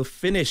 We'll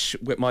finish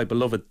with my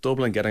beloved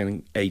Dublin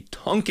getting a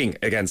tonking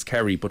against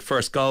Kerry. But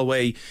first,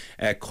 Galway,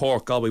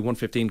 Cork. Galway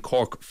 115,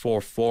 Cork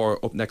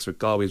 4-4. Up next with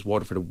Galway's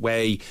Waterford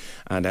away.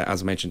 And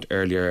as I mentioned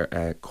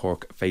earlier,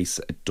 Cork face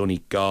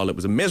Donegal. It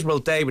was a miserable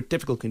day with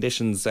difficult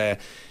conditions.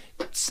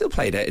 Still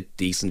played a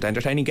decent,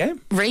 entertaining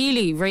game.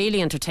 Really,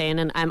 really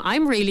entertaining.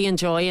 I'm really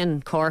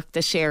enjoying Cork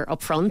this year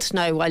up front.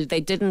 Now, while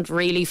they didn't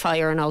really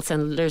fire on all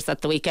cylinders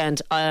at the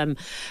weekend,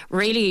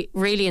 really,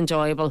 really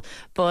enjoyable.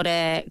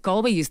 But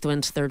Galway used to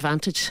win to their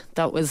advantage.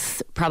 That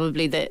was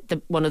probably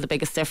the one of the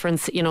biggest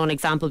difference. You know, an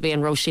example being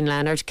Roisin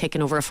Leonard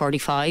kicking over a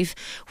 45,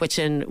 which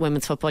in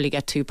women's football you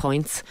get 2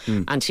 points,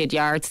 and she had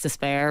yards to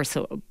spare.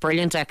 So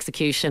brilliant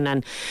execution.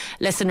 And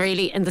listen,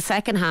 really, in the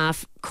second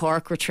half,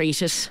 Cork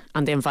retreated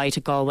and they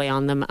invited Galway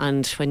on them,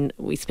 and when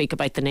we speak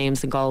about the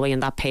names in Galway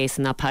and that pace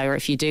and that power,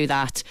 if you do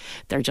that,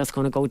 they're just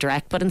going to go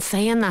direct. But in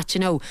saying that,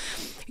 you know,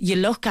 you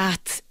look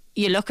at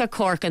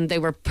Cork and they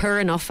were poor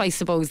enough, I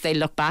suppose. They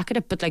look back at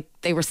it, but like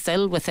they were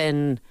still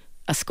within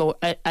a score,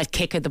 a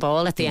kick of the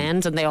ball at the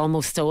end, and they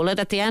almost stole it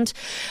at the end.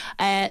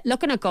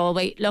 Looking at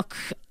Galway,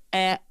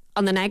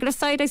 on the negative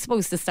side, I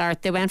suppose, to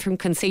start, they went from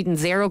conceding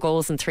 0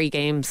 goals in 3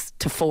 games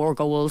to 4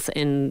 goals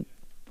in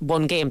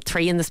 1 game,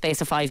 3 in the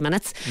space of 5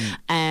 minutes.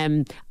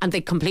 And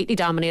they completely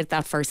dominated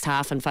that first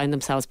half and found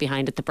themselves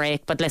behind at the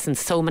break. But listen,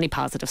 so many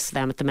positives for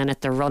them at the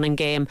minute. Their running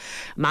game,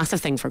 massive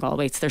thing for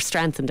Galway. It's their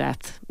strength and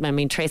depth. I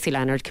mean, Tracy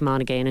Leonard came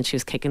on again and she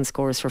was kicking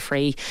scores for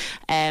free.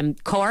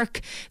 Cork,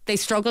 they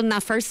struggled in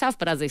that first half,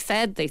 but as I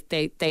said,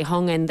 they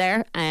hung in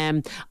there.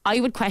 I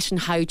would question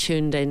how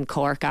tuned in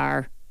Cork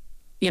are,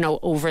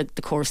 over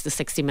the course of the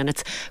 60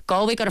 minutes.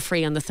 Galway got a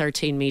free on the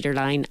 13 metre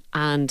line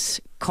and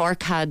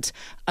Cork had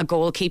a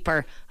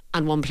goalkeeper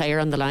and 1 player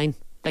on the line.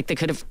 Like, they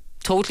could have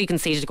totally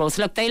conceded a goal.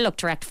 So look, they look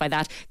to rectify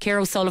that.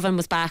 Ciara O'Sullivan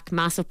was back,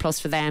 massive plus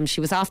for them. She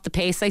was off the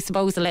pace, I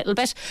suppose, a little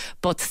bit,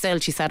 but still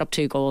she set up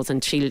 2 goals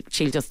and she'll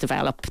just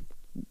develop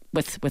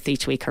with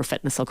each week. Her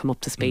fitness will come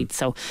up to speed.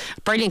 So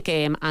brilliant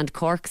game, and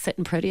Cork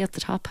sitting pretty at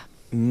the top.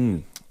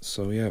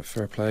 So yeah,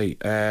 fair play.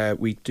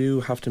 We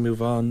do have to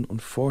move on,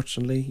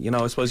 unfortunately.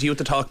 I suppose you had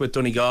to talk about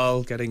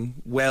Donegal getting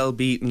well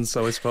beaten,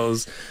 so I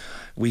suppose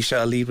we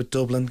shall lead with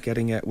Dublin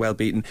getting well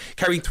beaten.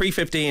 Kerry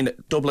 3-15,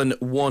 Dublin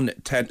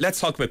 1-10. Let's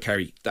talk about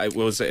Kerry. That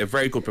was a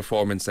very good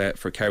performance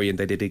for Kerry, and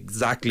they did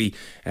exactly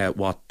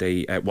what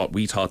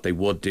we thought they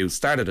would do.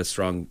 Started a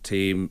strong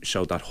team,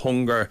 showed that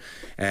hunger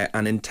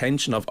and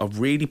intention of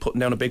really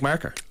putting down a big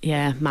marker.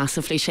 Yeah,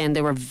 massively, Shane.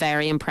 They were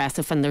very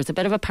impressive, and there's a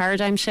bit of a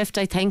paradigm shift,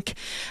 I think,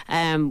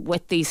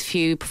 with these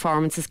few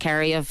performances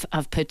Kerry have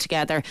put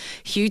together.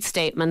 Huge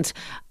statement.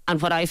 And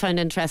what I found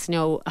interesting,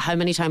 how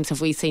many times have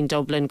we seen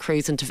Dublin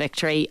cruising to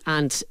victory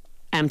and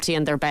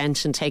emptying their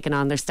bench and taking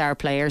on their star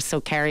players?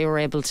 So Kerry were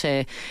able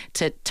to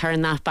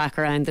turn that back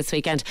around this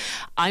weekend.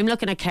 I'm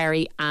looking at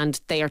Kerry and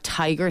they are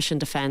tigerish in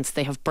defence.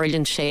 They have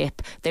brilliant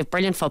shape, they have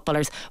brilliant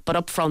footballers, but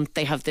up front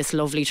they have this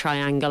lovely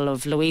triangle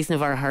of Louise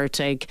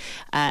Navarre-Hurtig,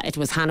 it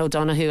was Hannah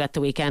O'Donoghue at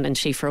the weekend, and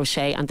Síofra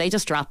O'Shea, and they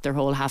just dropped their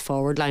whole half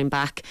forward line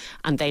back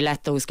and they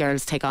let those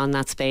girls take on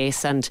that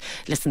space. And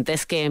listen,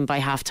 this game by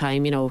half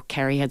time,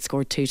 Kerry had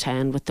scored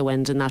 2-10 with the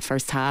wind in that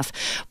first half,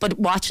 but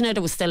watching it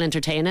was still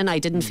entertaining. I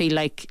didn't feel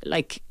like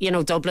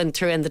Dublin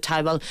threw in the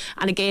towel.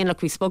 And again,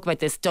 look, we spoke about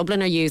this,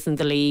 Dublin are using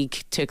the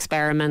league to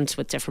experiment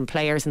with different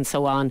players and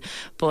so on,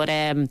 but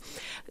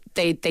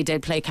they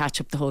did play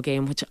catch up the whole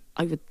game, which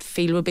I would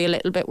feel would be a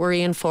little bit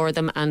worrying for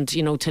them. And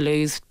to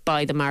lose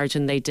by the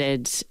margin they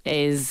did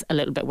is a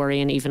little bit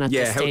worrying even at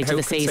this stage of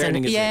the season.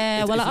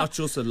 It's not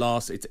just a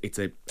loss, it's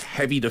a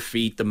heavy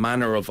defeat. The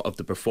manner of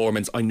the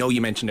performance, I know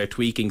you mentioned they're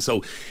tweaking,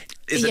 so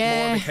is it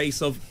more of a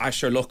case of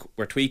sure, look,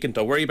 we're tweaking,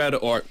 don't worry about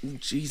it, or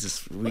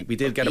Jesus, we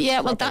did get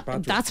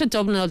a that's what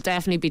Dublin will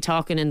definitely be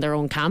talking in their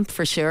own camp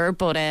for sure.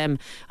 But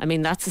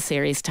that's a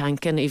serious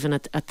tanking even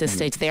at this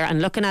stage there.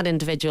 And looking at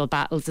individual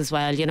battles as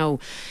well,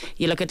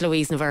 you look at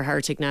Louise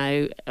Navarre-Hurtig now.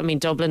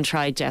 Dublin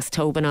tried Jess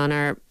Tobin on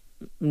her,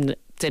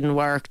 didn't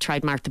work,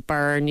 tried Martha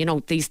Byrne,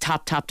 these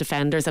top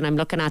defenders, and I'm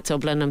looking at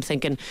Dublin, I'm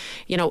thinking,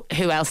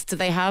 who else do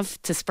they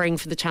have to spring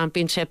for the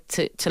championship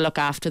to look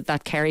after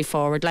that Kerry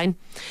forward line?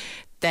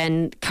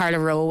 Then Carla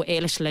Rowe,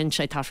 Ailish Lynch,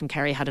 I thought from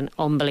Kerry had an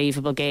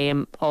unbelievable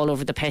game all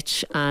over the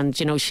pitch, and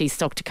she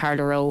stuck to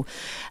Carla Rowe.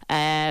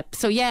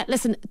 So yeah,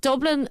 listen,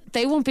 Dublin,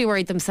 they won't be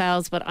worried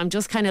themselves, but I'm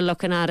just kind of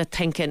looking at it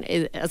thinking,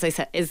 as I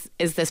said, is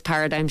this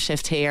paradigm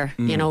shift here?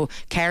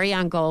 Kerry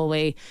and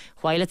Galway,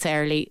 while it's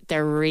early,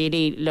 they're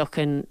really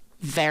looking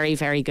very,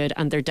 very good,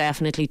 and they're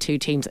definitely 2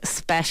 teams,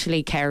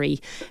 especially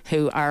Kerry,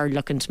 who are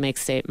looking to make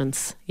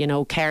statements.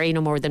 Kerry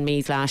no more than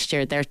Meath last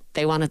year.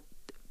 They want to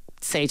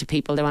say to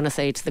people, they want to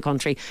say to the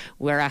country,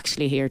 we're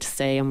actually here to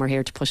stay and we're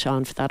here to push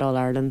on for that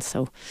All-Ireland.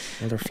 So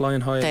they're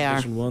flying high in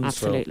Division 1,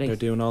 absolutely. So they're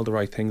doing all the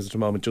right things at the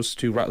moment. Just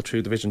to rattle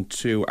through Division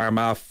 2,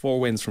 Armagh 4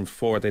 wins from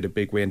 4. They had a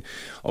big win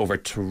over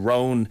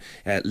Tyrone.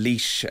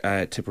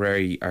 Laois,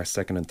 Tipperary are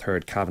second and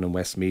third. Cavan and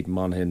Westmeath,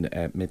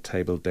 Monaghan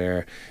mid-table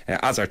there,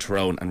 as are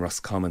Tyrone and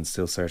Roscommon,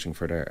 still searching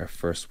for their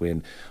first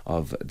win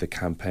of the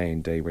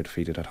campaign. They were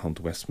defeated at home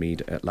to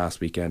Westmeath last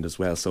weekend as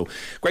well. So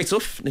great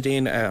stuff,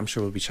 Nadine. I'm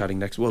sure we'll be chatting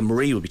next. Well,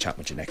 Marie will be chatting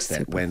with you next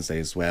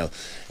Wednesday as well,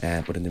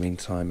 but in the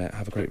meantime,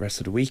 have a great rest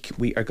of the week.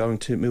 We are going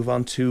to move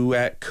on to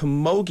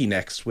Camogie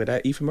next with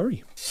Aoife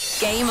Murray.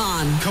 Game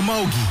on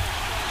Camogie.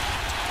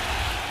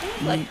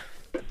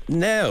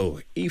 Now,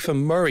 Aoife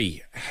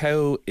Murray,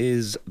 how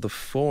is the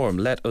form?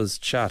 Let us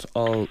chat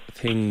all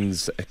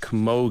things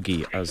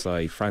Camogie as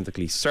I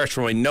frantically search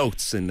for my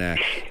notes in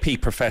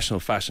peak professional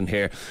fashion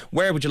here.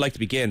 Where would you like to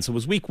begin? So it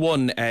was week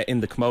 1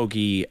 in the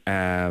Camogie,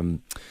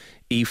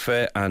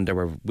 Aoife, and there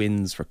were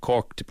wins for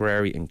Cork,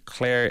 Tipperary and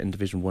Clare in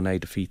Division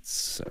 1A,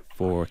 defeats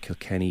for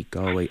Kilkenny,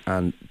 Galway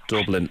and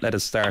Dublin. Let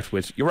us start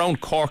with your own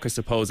Cork, I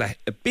suppose. A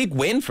big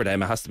win for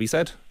them, it has to be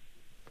said.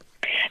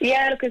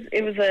 Yeah, look,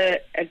 it was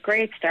a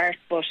great start,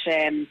 but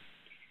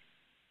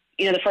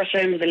the first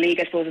round of the league,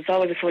 I suppose it's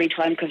always a funny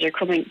time because you're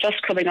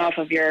coming off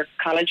of your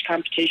college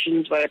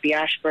competitions, whether it be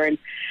Ashburn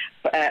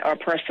or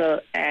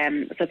Purcell.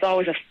 So it's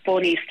always a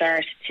funny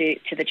start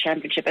to the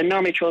championship, and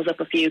normally throws up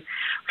a few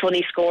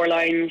funny score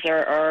lines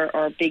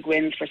or big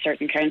wins for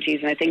certain counties.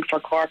 And I think for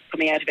Cork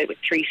coming out of it with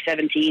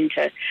 317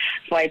 to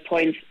 5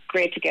 points,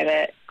 great to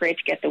get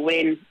the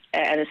win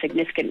and a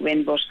significant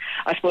win. But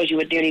I suppose you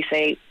would nearly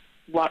say,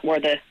 what were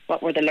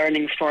the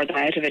learnings for them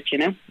out of it?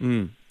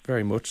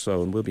 Very much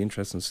so, and we'll be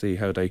interested to see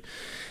how they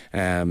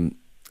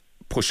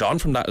push on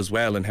from that as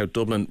well, and how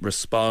Dublin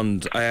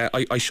respond.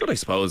 I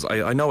suppose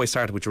I know I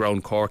started with your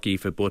own Cork,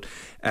 Aoife, but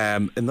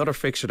another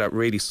fixture that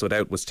really stood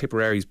out was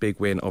Tipperary's big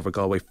win over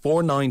Galway,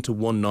 4-9 to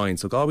 1-9.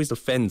 So Galway's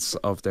defence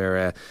of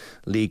their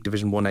League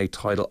Division 1A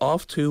title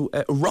off to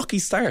a rocky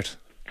start.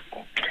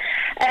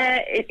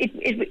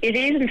 It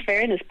is, in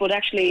fairness, but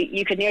actually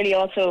you could nearly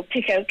also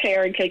pick out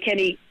Clare and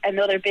Kilkenny,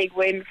 another big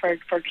win for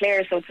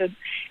Clare. So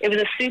it was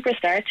a super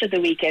start to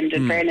the weekend,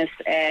 in fairness.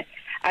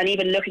 And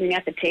even looking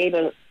at the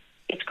table,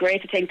 it's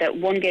great to think that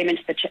one game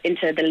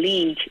into the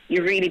league,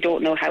 you really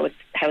don't know how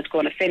it's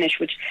going to finish.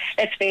 Which,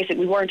 let's face it,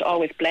 we weren't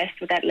always blessed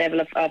with that level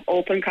of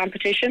open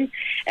competition.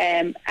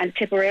 And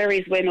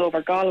Tipperary's win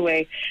over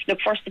Galway. Look,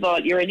 first of all,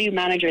 you're a new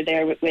manager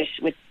there with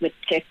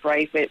Tip,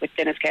 right, with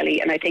Dennis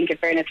Kelly, and I think, in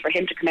fairness, for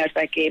him to come out of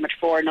that game at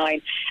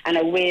 4-9 and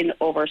a win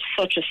over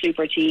such a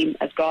super team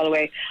as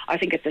Galway, I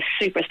think it's a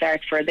super start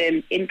for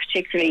them, in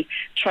particularly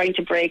trying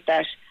to break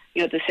that,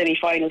 the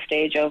semi-final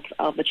stage of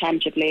the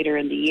championship later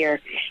in the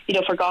year.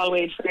 For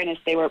Galway, in fairness,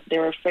 they were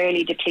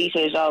fairly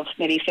depleted of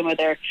maybe some of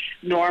their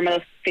normal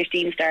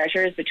 15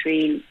 starters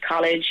between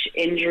college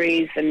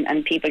injuries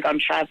and people gone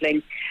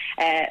travelling.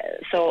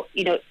 So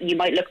you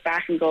might look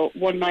back and go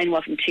 1-9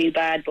 wasn't too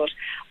bad, but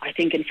I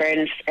think, in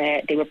fairness,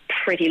 they were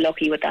pretty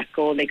lucky with that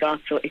goal they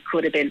got. So it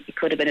could have been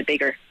a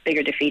bigger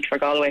defeat for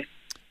Galway.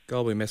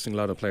 Galway missing a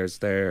lot of players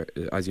there,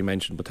 as you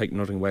mentioned, but taking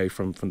nothing away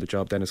from the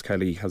job Dennis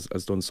Kelly has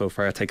done so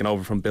far, taken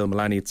over from Bill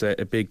Mullaney. It's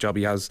a big job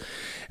he has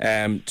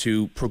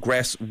to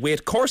progress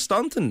with. Cor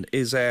Staunton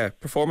is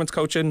performance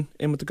coaching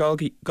in with the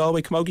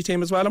Galway Camogie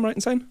team as well, am I right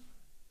in saying?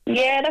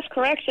 Yeah, that's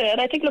correct. And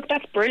I think, look,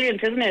 that's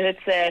brilliant, isn't it?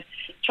 It's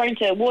trying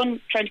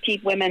to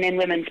keep women in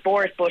women's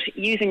sport, but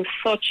using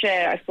such,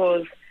 I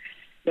suppose,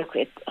 look,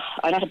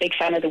 I'm not a big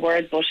fan of the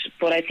word,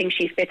 but I think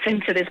she fits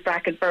into this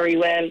bracket very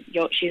well.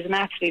 She's an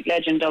absolute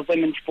legend of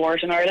women's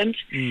sport in Ireland.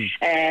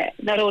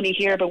 Not only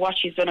here, but what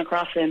she's done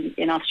across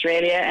in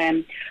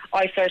Australia.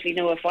 I certainly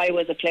know if I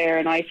was a player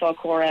and I saw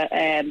Cora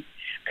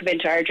come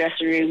into our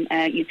dressing room,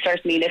 you'd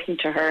certainly listen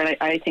to her. And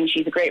I think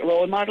she's a great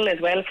role model as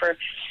well for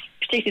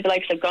particularly the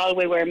likes of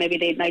Galway, where maybe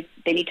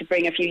they need to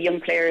bring a few young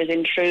players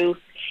in through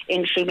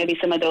maybe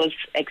some of those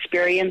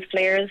experienced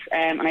players,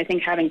 and I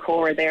think having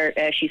Cora there,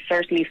 she's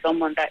certainly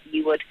someone that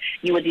you would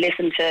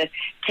listen to,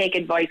 take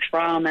advice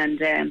from, and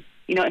in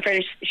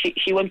fairness,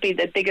 she won't be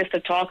the biggest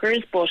of talkers,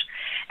 but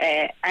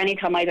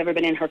anytime I've ever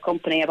been in her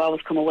company, I've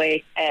always come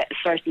away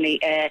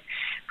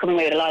coming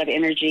away with a lot of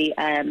energy.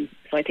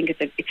 So I think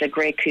it's a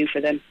great coup for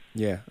them.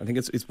 Yeah, I think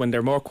it's when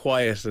they're more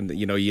quiet and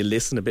you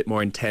listen a bit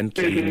more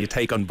intently and you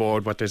take on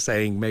board what they're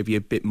saying maybe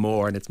a bit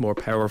more, and it's more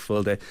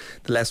powerful the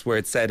less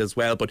words said as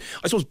well. But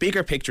I suppose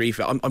bigger picture, Aoife,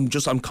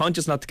 I'm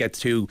conscious not to get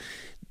too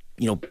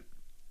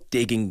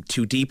digging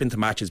too deep into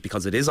matches,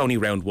 because it is only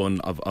round one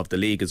of the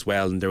league as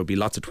well, and there will be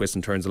lots of twists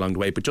and turns along the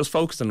way, but just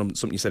focusing on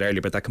something you said earlier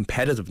about that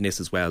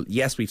competitiveness as well.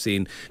 Yes, we've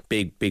seen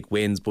big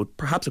wins, but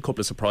perhaps a couple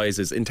of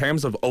surprises in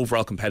terms of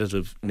overall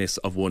competitiveness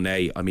of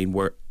 1A. I mean,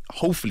 we're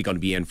hopefully going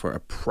to be in for a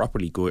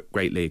properly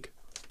great league.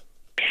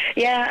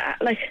 Yeah,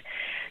 look,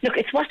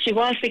 it's what you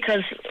want,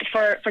 because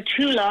for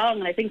too long,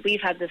 and I think we've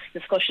had this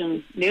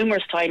discussion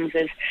numerous times,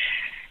 is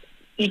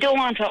you don't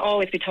want to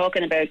always be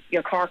talking about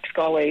your Cork,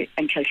 Galway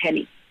and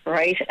Kilkenny,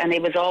 right? And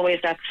it was always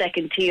that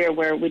second tier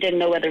where we didn't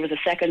know whether it was a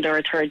second or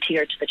a third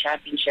tier to the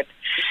championship.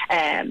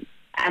 And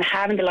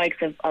having the likes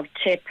of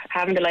Tip,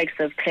 having the likes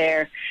of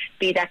Clare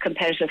be that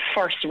competitive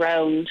first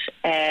round,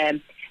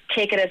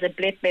 take it as a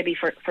blip maybe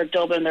for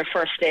Dublin, their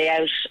first day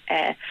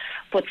out,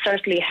 but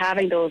certainly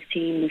having those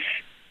teams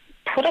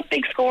put up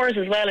big scores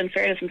as well, in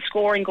fairness, and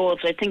scoring goals,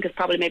 I think has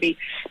probably maybe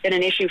been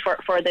an issue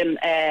for them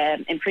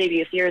in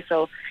previous years.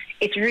 So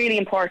it's really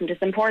important.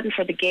 It's important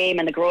for the game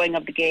and the growing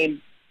of the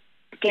game,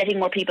 getting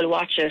more people to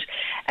watch it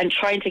and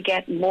trying to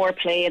get more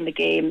play in the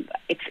game.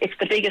 It's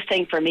the biggest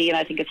thing for me, and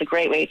I think it's a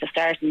great way to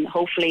start, and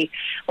hopefully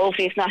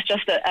it's not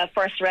just a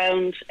first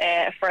round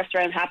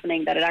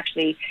happening, that it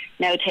actually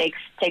now takes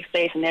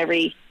place in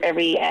every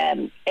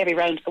round.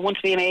 It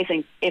wouldn't be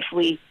amazing if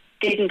we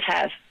didn't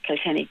have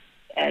Kilkenny,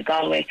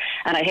 Galway,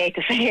 and I hate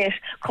to say it,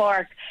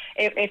 Cork.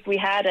 If we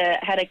had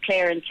a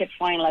Clare and Tip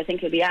final, I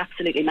think it would be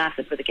absolutely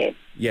massive for the game.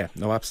 Yeah,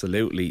 no,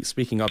 absolutely.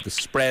 Speaking of the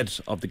spread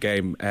of the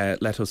game,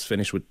 let us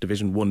finish with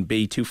Division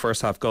 1B. 2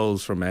 first half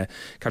goals from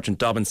Catherine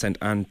Dobbin sent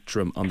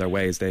Antrim on their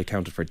way as they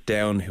accounted for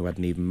Down, who had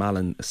Niamh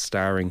Mallon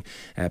starring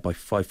by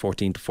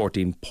 5-14 to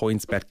 14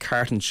 points. Bet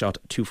Carton shot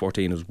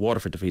 2-14 as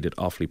Waterford defeated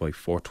Offaly by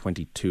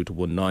 4-22 to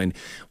 1-9,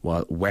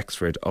 while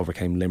Wexford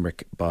overcame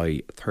Limerick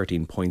by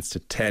 13 points to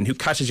 10. Who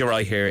catches your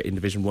eye here in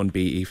Division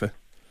 1B, Aoife?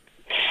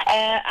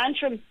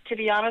 Antrim, to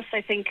be honest,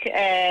 I think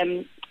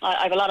I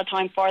have a lot of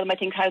time for them. I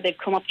think how they've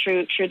come up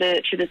through to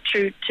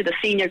the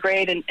senior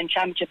grade in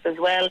championship as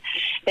well.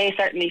 They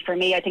certainly, for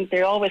me, I think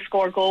they always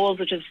score goals,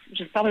 which is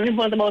probably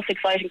one of the most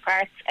exciting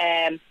parts.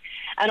 And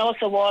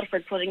also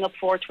Waterford putting up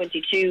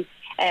 422.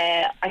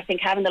 I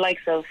think having the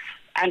likes of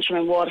Antrim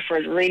and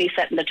Waterford really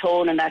setting the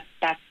tone in that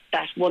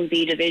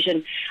 1B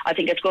division, I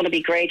think it's going to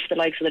be great for the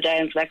likes of the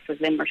Downs,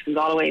 Wexfords, Limerick and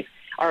Galway,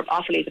 or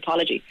Offaly's,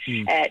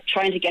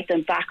 trying to get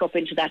them back up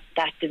into that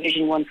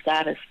Division 1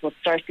 status. But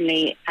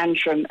certainly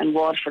Antrim and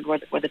Waterford were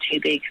the two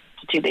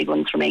big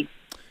ones for me.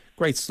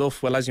 Great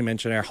stuff. Well, as you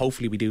mentioned there,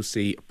 hopefully we do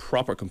see a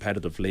proper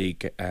competitive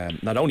league,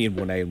 not only in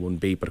 1A and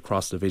 1B, but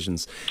across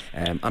divisions.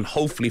 And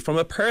hopefully, from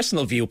a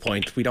personal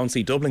viewpoint, we don't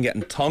see Dublin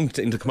getting tonked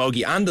into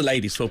camogie and the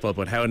ladies' football,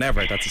 but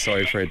however, that's a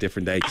story for a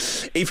different day.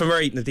 Aoife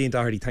Murray, Nadine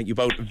Doherty, thank you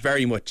both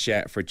very much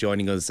for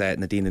joining us.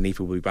 Nadine and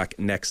Aoife will be back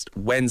next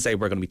Wednesday.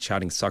 We're going to be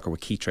chatting soccer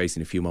with Keith Tracy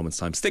in a few moments'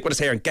 time. Stick with us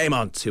here on Game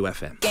On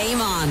 2FM.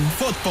 Game On.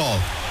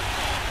 Football.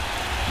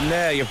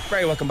 Now, you're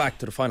very welcome back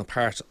to the final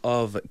part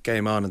of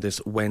Game On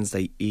this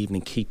Wednesday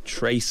evening. Keith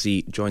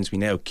Tracy joins me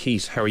now.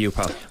 Keith, how are you,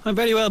 pal? I'm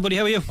very well, buddy.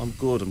 How are you? I'm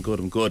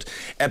good.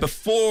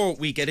 Before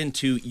we get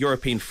into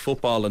European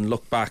football and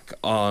look back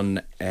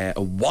on a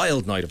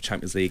wild night of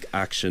Champions League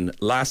action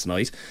last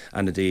night,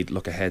 and indeed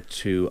look ahead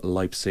to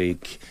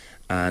Leipzig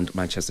and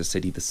Manchester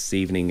City this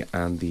evening,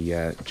 and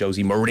the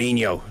Jose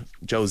Mourinho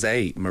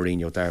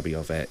derby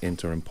of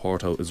Inter and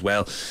Porto as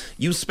well.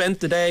 You spent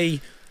the day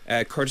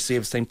courtesy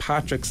of St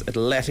Patrick's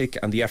Athletic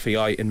and the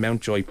FAI in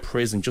Mountjoy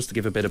Prison. Just to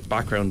give a bit of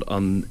background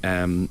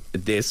on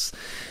this,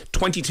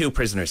 22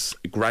 prisoners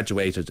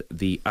graduated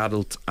the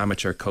adult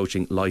amateur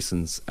coaching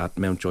licence at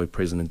Mountjoy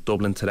Prison in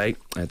Dublin today.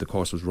 The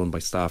course was run by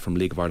staff from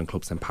League of Ireland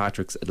club St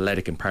Patrick's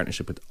Athletic in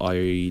partnership with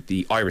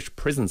the Irish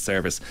Prison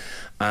Service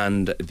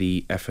and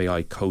the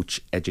FAI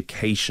Coach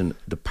Education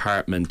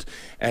Department.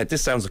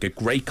 This sounds like a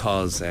great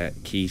cause,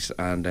 Keith,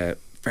 and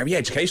very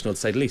educational, to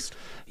say the least.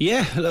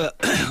 Yeah,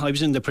 I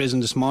was in the prison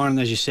this morning,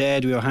 as you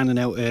said. We were handing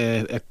out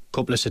a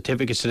couple of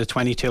certificates to the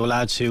 22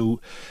 lads who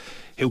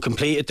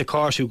completed the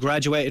course, who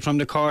graduated from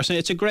the course, and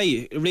it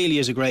really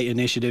is a great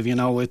initiative. You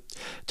know,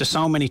 there's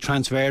so many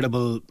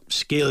transferable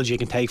skills you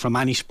can take from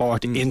any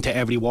sport into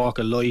every walk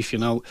of life. You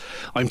know,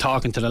 I'm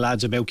talking to the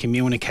lads about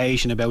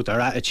communication, about their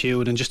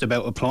attitude, and just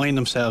about applying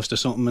themselves to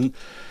something. And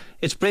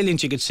it's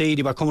brilliant. You could see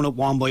they were coming up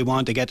one by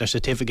one to get their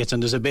certificates,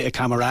 and there's a bit of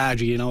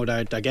camaraderie. You know,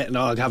 they're getting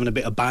having a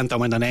bit of banter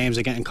when their names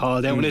are getting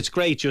called out, and it's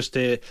great just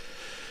to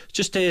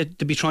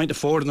be trying to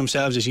further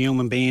themselves as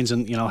human beings,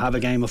 and, you know, have a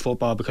game of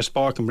football, because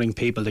sport can bring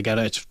people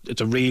together.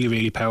 It's a really,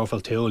 really powerful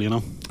tool, you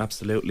know.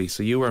 Absolutely.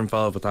 So you were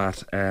involved with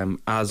that,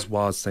 as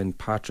was St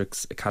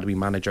Patrick's Academy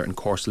manager and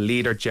course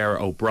leader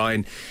Gerard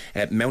O'Brien,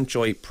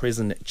 Mountjoy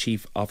Prison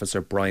Chief Officer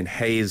Brian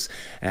Hayes,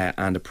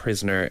 and a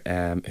prisoner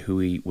who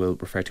we will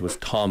refer to as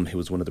Tom, who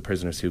was one of the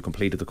prisoners who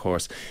completed the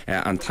course.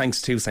 And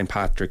thanks to St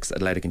Patrick's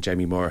Athletic and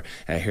Jamie Moore.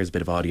 Here's a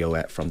bit of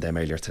audio from them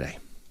earlier today.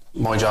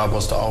 My job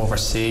was to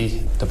oversee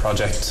the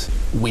project.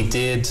 We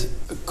did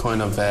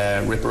kind of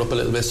rip her up a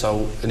little bit.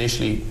 So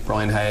initially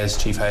Brian Hayes,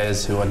 Chief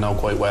Hayes, who I know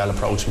quite well,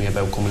 approached me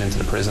about coming into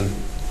the prison,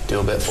 do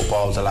a bit of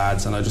football with the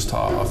lads, and I just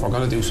thought, if we're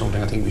going to do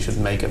something, I think we should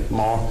make it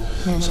more.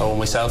 So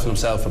myself and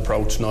himself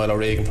approached Niall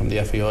O'Regan from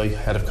the FAI,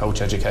 Head of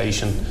Coach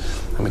Education,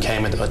 and we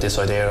came with this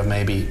idea of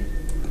maybe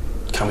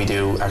can we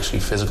do actually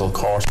physical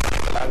course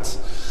with the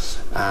lads,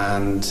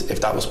 and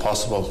if that was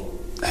possible,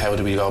 how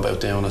do we go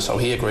about doing it? So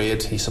he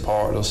agreed, he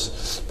supported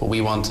us, but we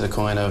wanted to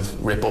kind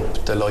of rip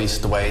up the lice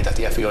the way that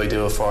the FAI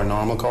do it for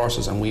normal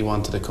courses, and we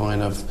wanted to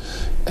kind of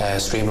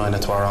streamline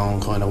it to our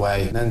own kind of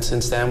way. And then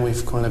since then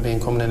we've kind of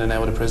been coming in and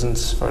out of the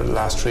prisons for the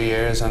last 3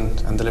 years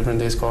and delivering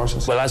these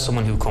courses. Well, as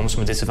someone who comes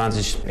from a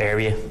disadvantaged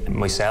area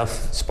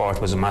myself, sport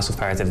was a massive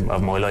part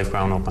of my life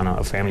growing up, and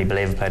I firmly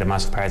believe it played a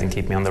massive part in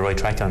keeping me on the right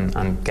track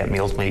and get me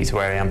ultimately to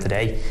where I am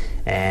today.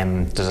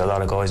 There's a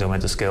lot of guys I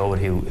went to school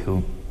with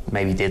who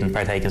maybe didn't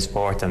partake in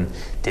sport and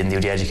didn't do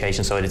the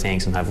education side of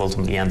things and have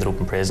ultimately ended up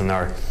in prison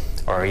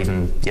or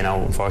even, you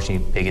know,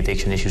 unfortunately big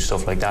addiction issues,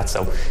 stuff like that.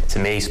 So to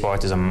me,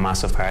 sport is a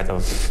massive part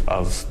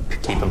of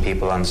keeping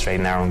people on the straight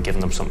and narrow and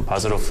giving them something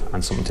positive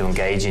and something to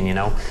engage in, you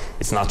know.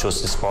 It's not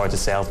just the sport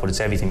itself, but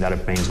it's everything that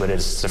it brings with it.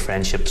 It's the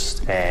friendships,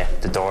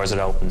 the doors it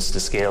opens, the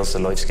skills, the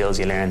life skills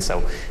you learn.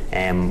 So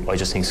I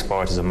just think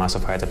sport is a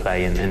massive part to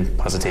play in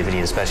positivity,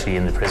 especially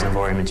in the prison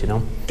environment, you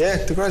know.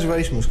 Yeah, the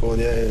graduation was good.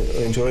 Yeah,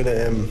 I enjoyed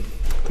it.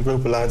 The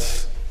group of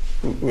lads,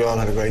 we all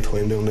had a great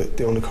time doing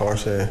the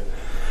course.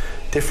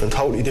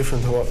 Totally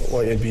different to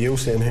what you'd be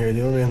used to in here,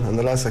 you know what I mean? And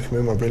the lads that came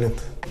in were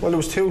brilliant. Well, there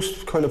was two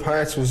kind of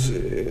parts. There was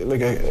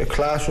like a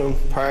classroom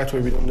part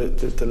where we done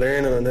the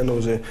learning, and then there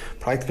was a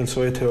practical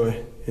side to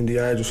it in the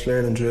yard, just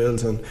learning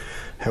drills and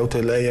how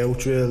to lay out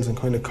drills and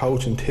kind of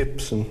coaching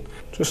tips and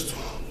just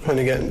kind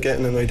of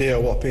getting an idea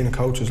of what being a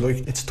coach is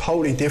like. It's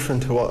totally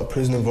different to what a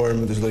prison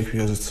environment is like,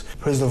 because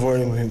prison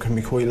environment can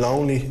be quite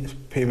lonely.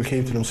 People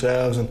keep to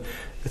themselves, and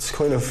it's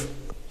kind of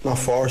not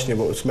forcing you,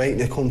 but it's making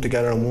you come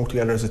together and work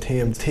together as a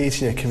team,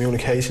 teaching you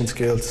communication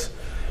skills,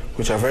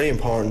 which are very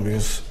important,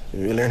 because if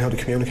you learn how to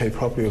communicate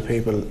properly with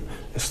people,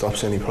 it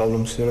stops any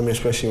problems, you know what I mean,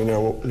 especially when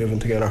you're living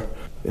together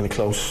in a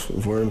close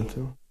environment,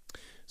 you know.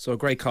 So a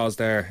great cause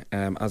there.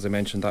 As I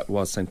mentioned, that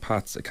was St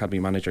Pat's Academy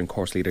manager and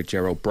course leader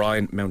Ger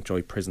O'Brien,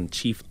 Mountjoy Prison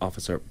Chief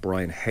Officer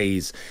Brian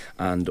Hayes,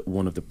 and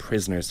one of the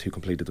prisoners who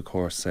completed the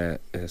course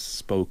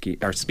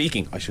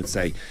speaking, I should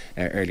say,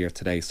 earlier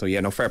today. So yeah,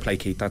 no, fair play,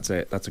 Keith. That's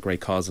a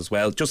great cause as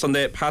well. Just on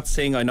the Pats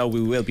thing, I know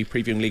we will be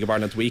previewing League of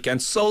Ireland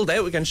weekend. Sold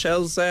out against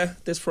Shells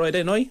this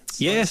Friday night.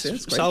 Yes,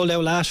 sold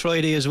out last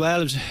Friday as well.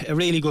 It was a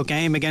really good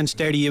game against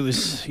Derry. It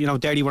was,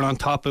 Derry were on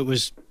top. It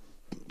was,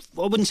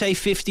 I wouldn't say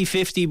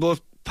 50-50,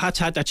 but Pats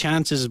had their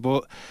chances,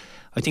 but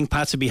I think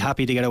Pats would be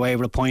happy to get away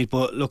with a point.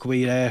 But look,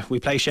 we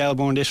play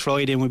Shelbourne this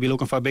Friday and we'll be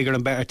looking for bigger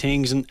and better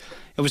things, and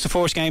it was the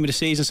first game of the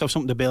season, so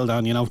something to build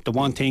on. The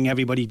one thing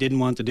everybody didn't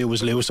want to do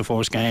was lose the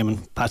first game,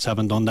 and Pats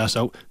haven't done that,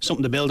 so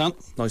something to build on.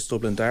 Nice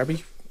Dublin derby,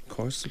 of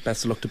course.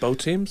 Best of luck to both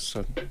teams.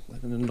 So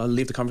I'll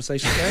leave the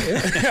conversation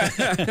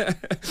there.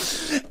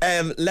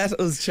 Yeah. Let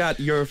us chat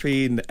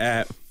European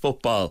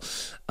football,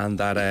 and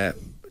that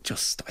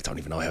I don't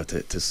even know how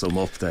to sum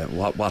up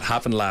what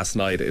happened last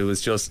night. It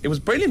was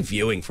brilliant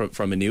viewing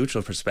from a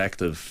neutral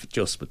perspective,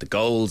 just with the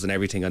goals and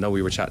everything. I know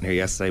we were chatting here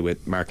yesterday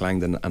with Mark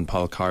Langdon and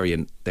Paul Corrie,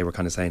 and they were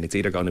kind of saying it's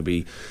either going to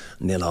be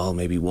 0-0,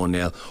 maybe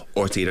 1-0,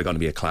 or it's either going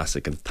to be a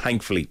classic, and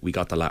thankfully we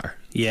got the latter.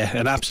 Yeah,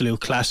 an absolute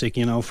classic.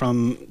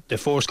 From the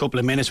first couple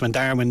of minutes when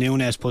Darwin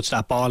Núñez puts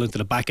that ball into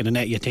the back of the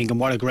net, you're thinking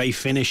what a great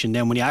finish, and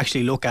then when you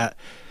actually look at,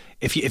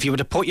 if you were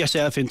to put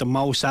yourself into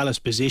Mo Salah's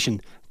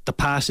position, the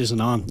pass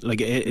isn't on.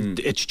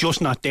 It's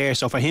just not there.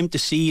 So for him to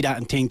see that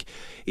and think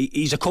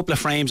he's a couple of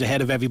frames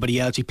ahead of everybody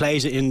else, he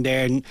plays it in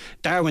there. And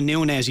Darwin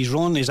Núñez, his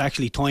run is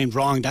actually timed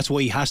wrong. That's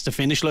why he has to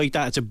finish like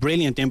that. It's a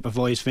brilliant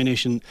improvised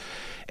finish, and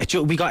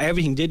we got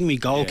everything, didn't we?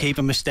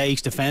 Goalkeeping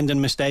mistakes, defending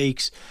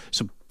mistakes.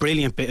 It's a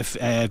brilliant bit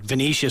of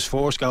Vinicius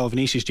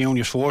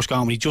Junior's force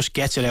goal, and he just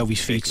gets it out of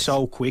his feet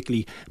so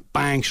quickly,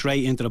 bang,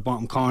 straight into the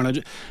bottom corner.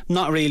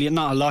 Not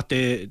a lot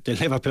the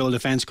Liverpool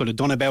defence could have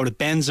done about it.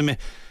 Benzema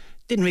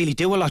didn't really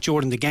do a lot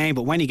during the game,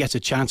 but when he gets a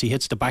chance, he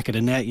hits the back of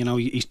the net.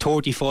 He's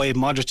 35,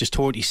 Modric is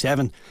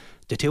 37.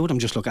 The two of them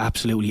just look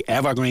absolutely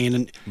evergreen,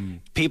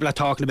 and people are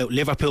talking about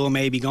Liverpool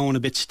maybe going a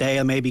bit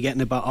stale, maybe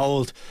getting a bit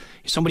old.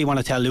 Somebody want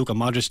to tell Luka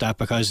Modric that,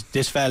 because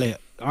this fella,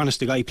 honest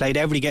to God, he played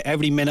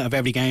every minute of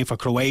every game for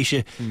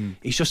Croatia.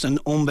 He's just an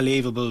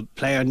unbelievable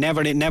player.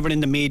 Never in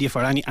the media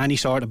for any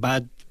sort of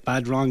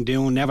bad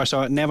wrongdoing.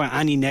 Never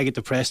any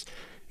negative press.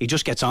 He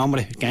just gets on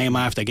with it game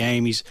after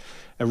game. He's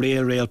a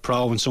real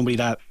pro, and somebody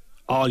that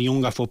all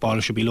younger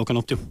footballers should be looking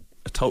up to.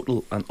 A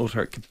total and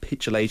utter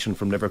capitulation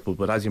from Liverpool,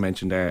 but as you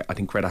mentioned there, I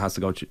think credit has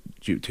to go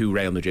to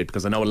Real Madrid,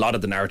 because I know a lot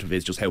of the narrative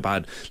is just how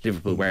bad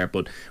Liverpool were,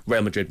 but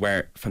Real Madrid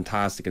were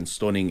fantastic and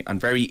stunning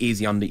and very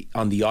easy on the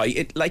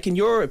eye. In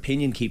your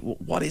opinion, Keith,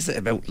 what is it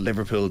about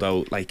Liverpool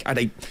though? Are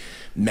they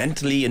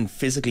mentally and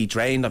physically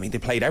drained? I mean, they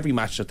played every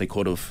match that they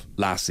could have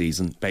last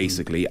season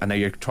basically, and now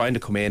you're trying to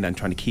come in and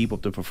trying to keep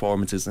up the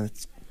performances, and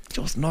it's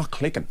just not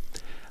clicking.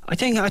 I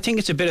think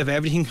it's a bit of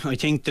everything. I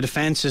think the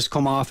defence has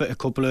come off at a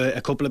couple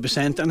of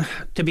percent, and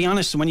to be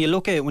honest, when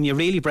you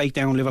really break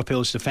down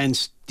Liverpool's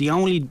defence, the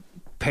only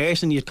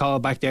person you'd call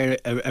back there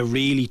a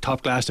really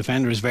top class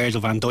defender is Virgil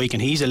van Dijk,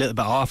 and he's a little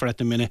bit off at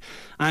the minute.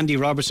 Andy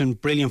Robertson,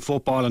 brilliant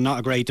footballer, not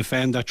a great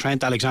defender.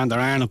 Trent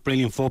Alexander-Arnold,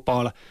 brilliant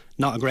footballer,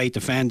 not a great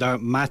defender.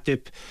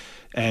 Matip,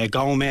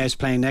 Gomez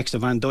playing next to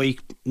Van Dijk,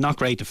 not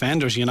great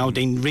defenders.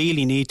 They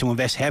really need to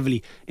invest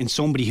heavily in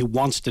somebody who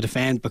wants to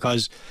defend,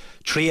 because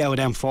 3 out of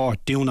them 4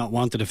 do not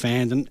want to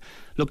defend. And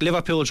look,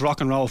 Liverpool's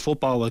rock and roll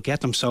football will get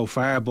them so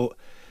far, but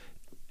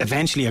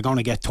eventually you're going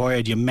to get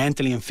tired. You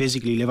mentally and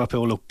physically,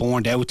 Liverpool look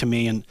burned out to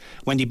me. And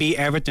when they beat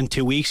Everton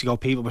 2 weeks ago,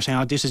 people were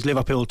saying, this is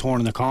Liverpool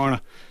turning the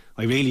corner.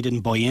 I really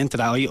didn't buy into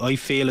that. I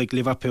feel like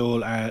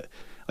Liverpool I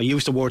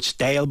used the word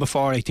stale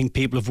before. I think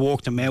people have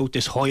walked them out.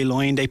 This high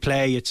line they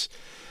play,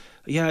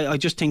 I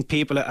just think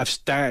people have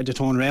started to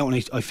turn around,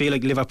 and I feel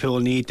like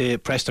Liverpool need to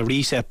press the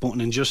reset button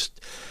and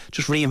just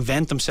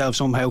reinvent themselves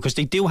somehow, because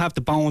they do have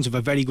the bones of a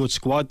very good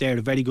squad there,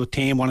 a very good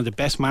team, one of the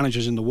best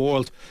managers in the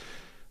world,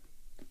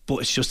 but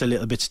it's just a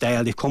little bit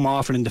stale. They've come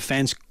off it in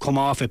defence, come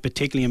off it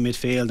particularly in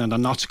midfield, and they're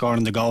not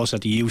scoring the goals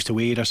that they used to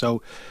either.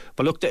 So,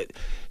 but look,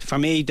 for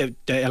me, the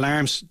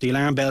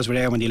alarm bells were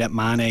there when they let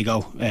Mane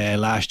go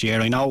last year.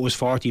 I know it was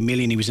 40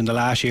 million, he was in the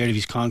last year of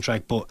his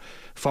contract, but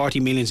 40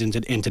 million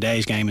in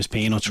today's game is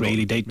peanuts,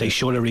 really. They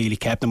should have really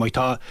kept him. I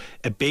thought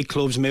a big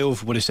club's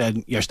move would have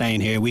said, you're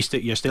staying here,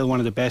 you're still one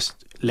of the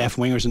best left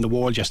wingers in the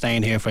world, you're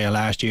staying here for your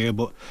last year.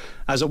 But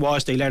as it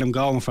was, they let him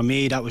go, and for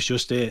me that was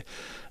just a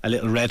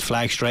little red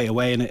flag straight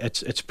away, and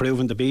it's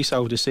proven to be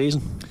so this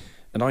season.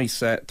 A nice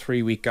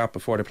 3-week gap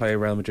before they play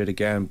Real Madrid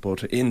again,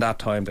 but in that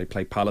time they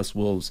play Palace,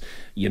 Wolves,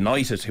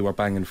 United, who are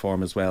banging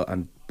form as well,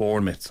 and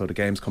Bournemouth. So the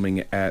game's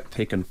coming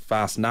thick and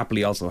fast.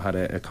 Napoli also had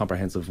a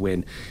comprehensive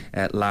win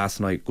last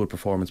night. Good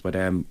performance by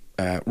them.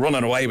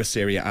 Running away with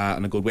Serie A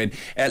and a good win.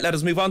 Let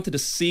us move on to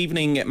this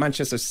evening.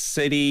 Manchester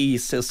City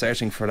still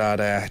searching for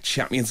that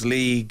Champions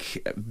League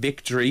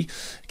victory.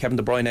 Kevin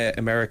De Bruyne and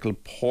Emerick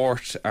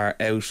Laporte are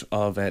out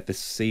of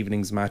this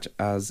evening's match,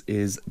 as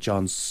is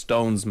John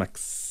Stones.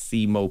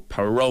 Massimo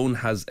Perrone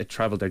has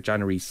travelled their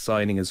January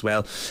signing as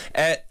well.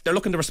 They're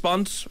looking to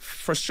respond.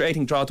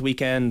 Frustrating draw at the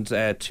weekend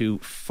to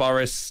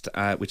Forest,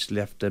 which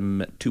left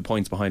them 2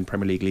 points behind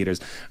Premier League leaders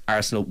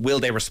Arsenal. Will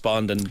they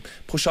respond and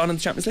push on in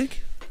the Champions League?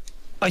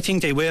 I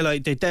think they will. I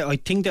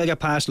think they'll get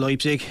past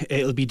Leipzig.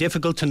 It'll be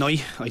difficult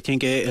tonight. I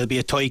think it'll be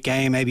a tight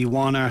game, maybe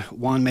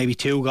maybe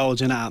 2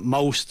 goals in it at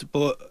most.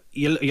 But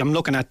I'm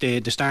looking at the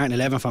starting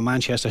 11 for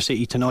Manchester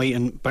City tonight,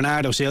 and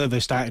Bernardo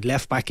Silva started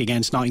left back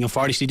against Nottingham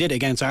Forest. He did it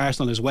against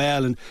Arsenal as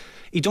well, and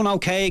he done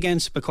okay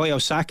against Bukayo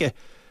Saka.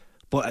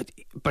 But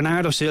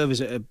Bernardo Silva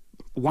is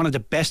one of the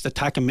best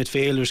attacking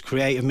midfielders,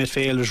 creative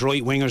midfielders,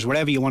 right wingers,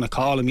 whatever you want to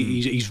call him.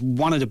 He's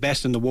one of the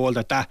best in the world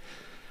at that.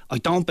 I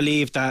don't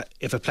believe that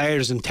if a player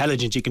is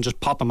intelligent, you can just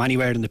pop him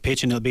anywhere in the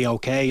pitch and it'll be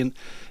okay. And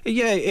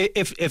yeah,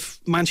 if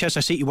Manchester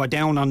City were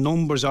down on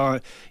numbers, or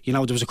there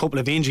was a couple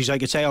of injuries, I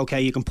could say okay,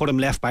 you can put him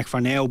left back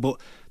for now.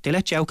 But they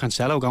let João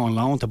Cancelo go on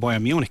loan to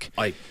Bayern Munich.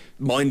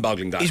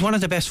 Mind-boggling that. He's one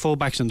of the best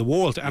fullbacks in the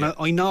world, and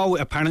I know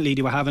apparently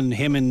they were having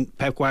him and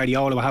Pep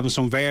Guardiola were having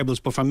some variables,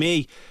 but for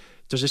me,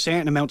 there's a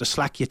certain amount of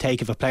slack you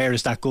take if a player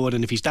is that good,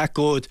 and if he's that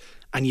good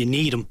and you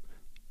need him,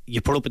 you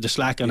put up with the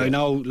slack. And I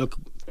know, look,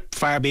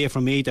 far be it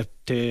from me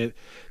to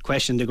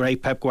question the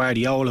great Pep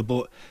Guardiola,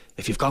 but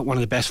if you've got one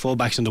of the best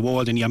fullbacks in the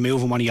world and you're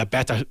moving one of your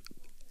better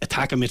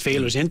attacking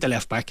midfielders into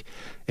left back,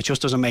 it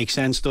just doesn't make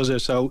sense, does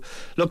it? So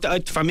look,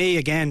 for me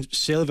again,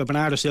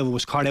 Bernardo Silva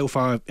was caught out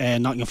for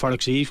Nottingham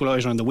Forest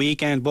equaliser on the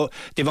weekend, but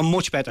they've a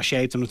much better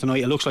shape than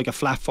tonight. It looks like a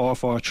flat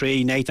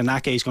 4-4-3. Nathan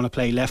Ake is going to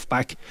play left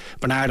back.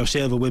 Bernardo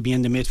Silva will be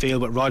in the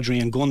midfield with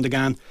Rodri and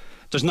Gundogan.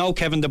 There's no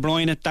Kevin De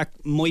Bruyne. That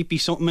might be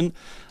something.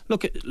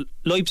 Look,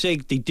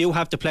 Leipzig, they do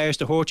have the players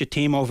to hurt you.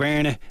 Timo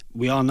Werner,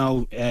 we all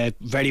know,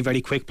 very,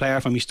 very quick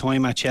player from his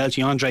time at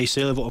Chelsea. Andre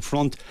Silva up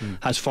front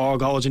has 4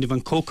 goals, and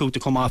even Cuckoo to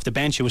come off the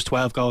bench, it was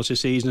 12 goals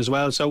this season as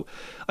well. So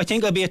I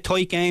think it'll be a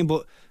tight game,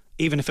 but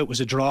even if it was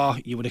a draw,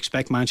 you would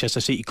expect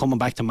Manchester City coming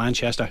back to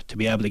Manchester to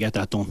be able to get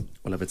that done.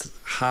 Well, if it's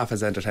half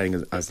as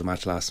entertaining as the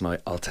match last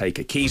night, I'll take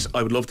it. Keith,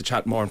 I would love to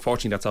chat more.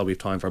 Unfortunately, that's all we have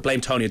time for.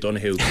 Blame Tony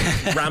O'Donoghue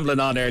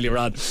rambling on earlier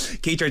on.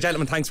 Keith,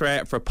 gentlemen, thanks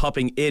for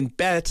popping in.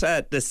 Bet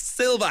the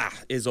Silva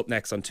is up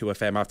next on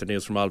 2FM after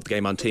news from all of the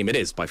Game On team. It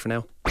is. Bye for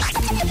now.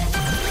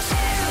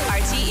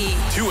 RTE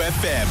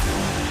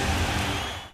 2FM.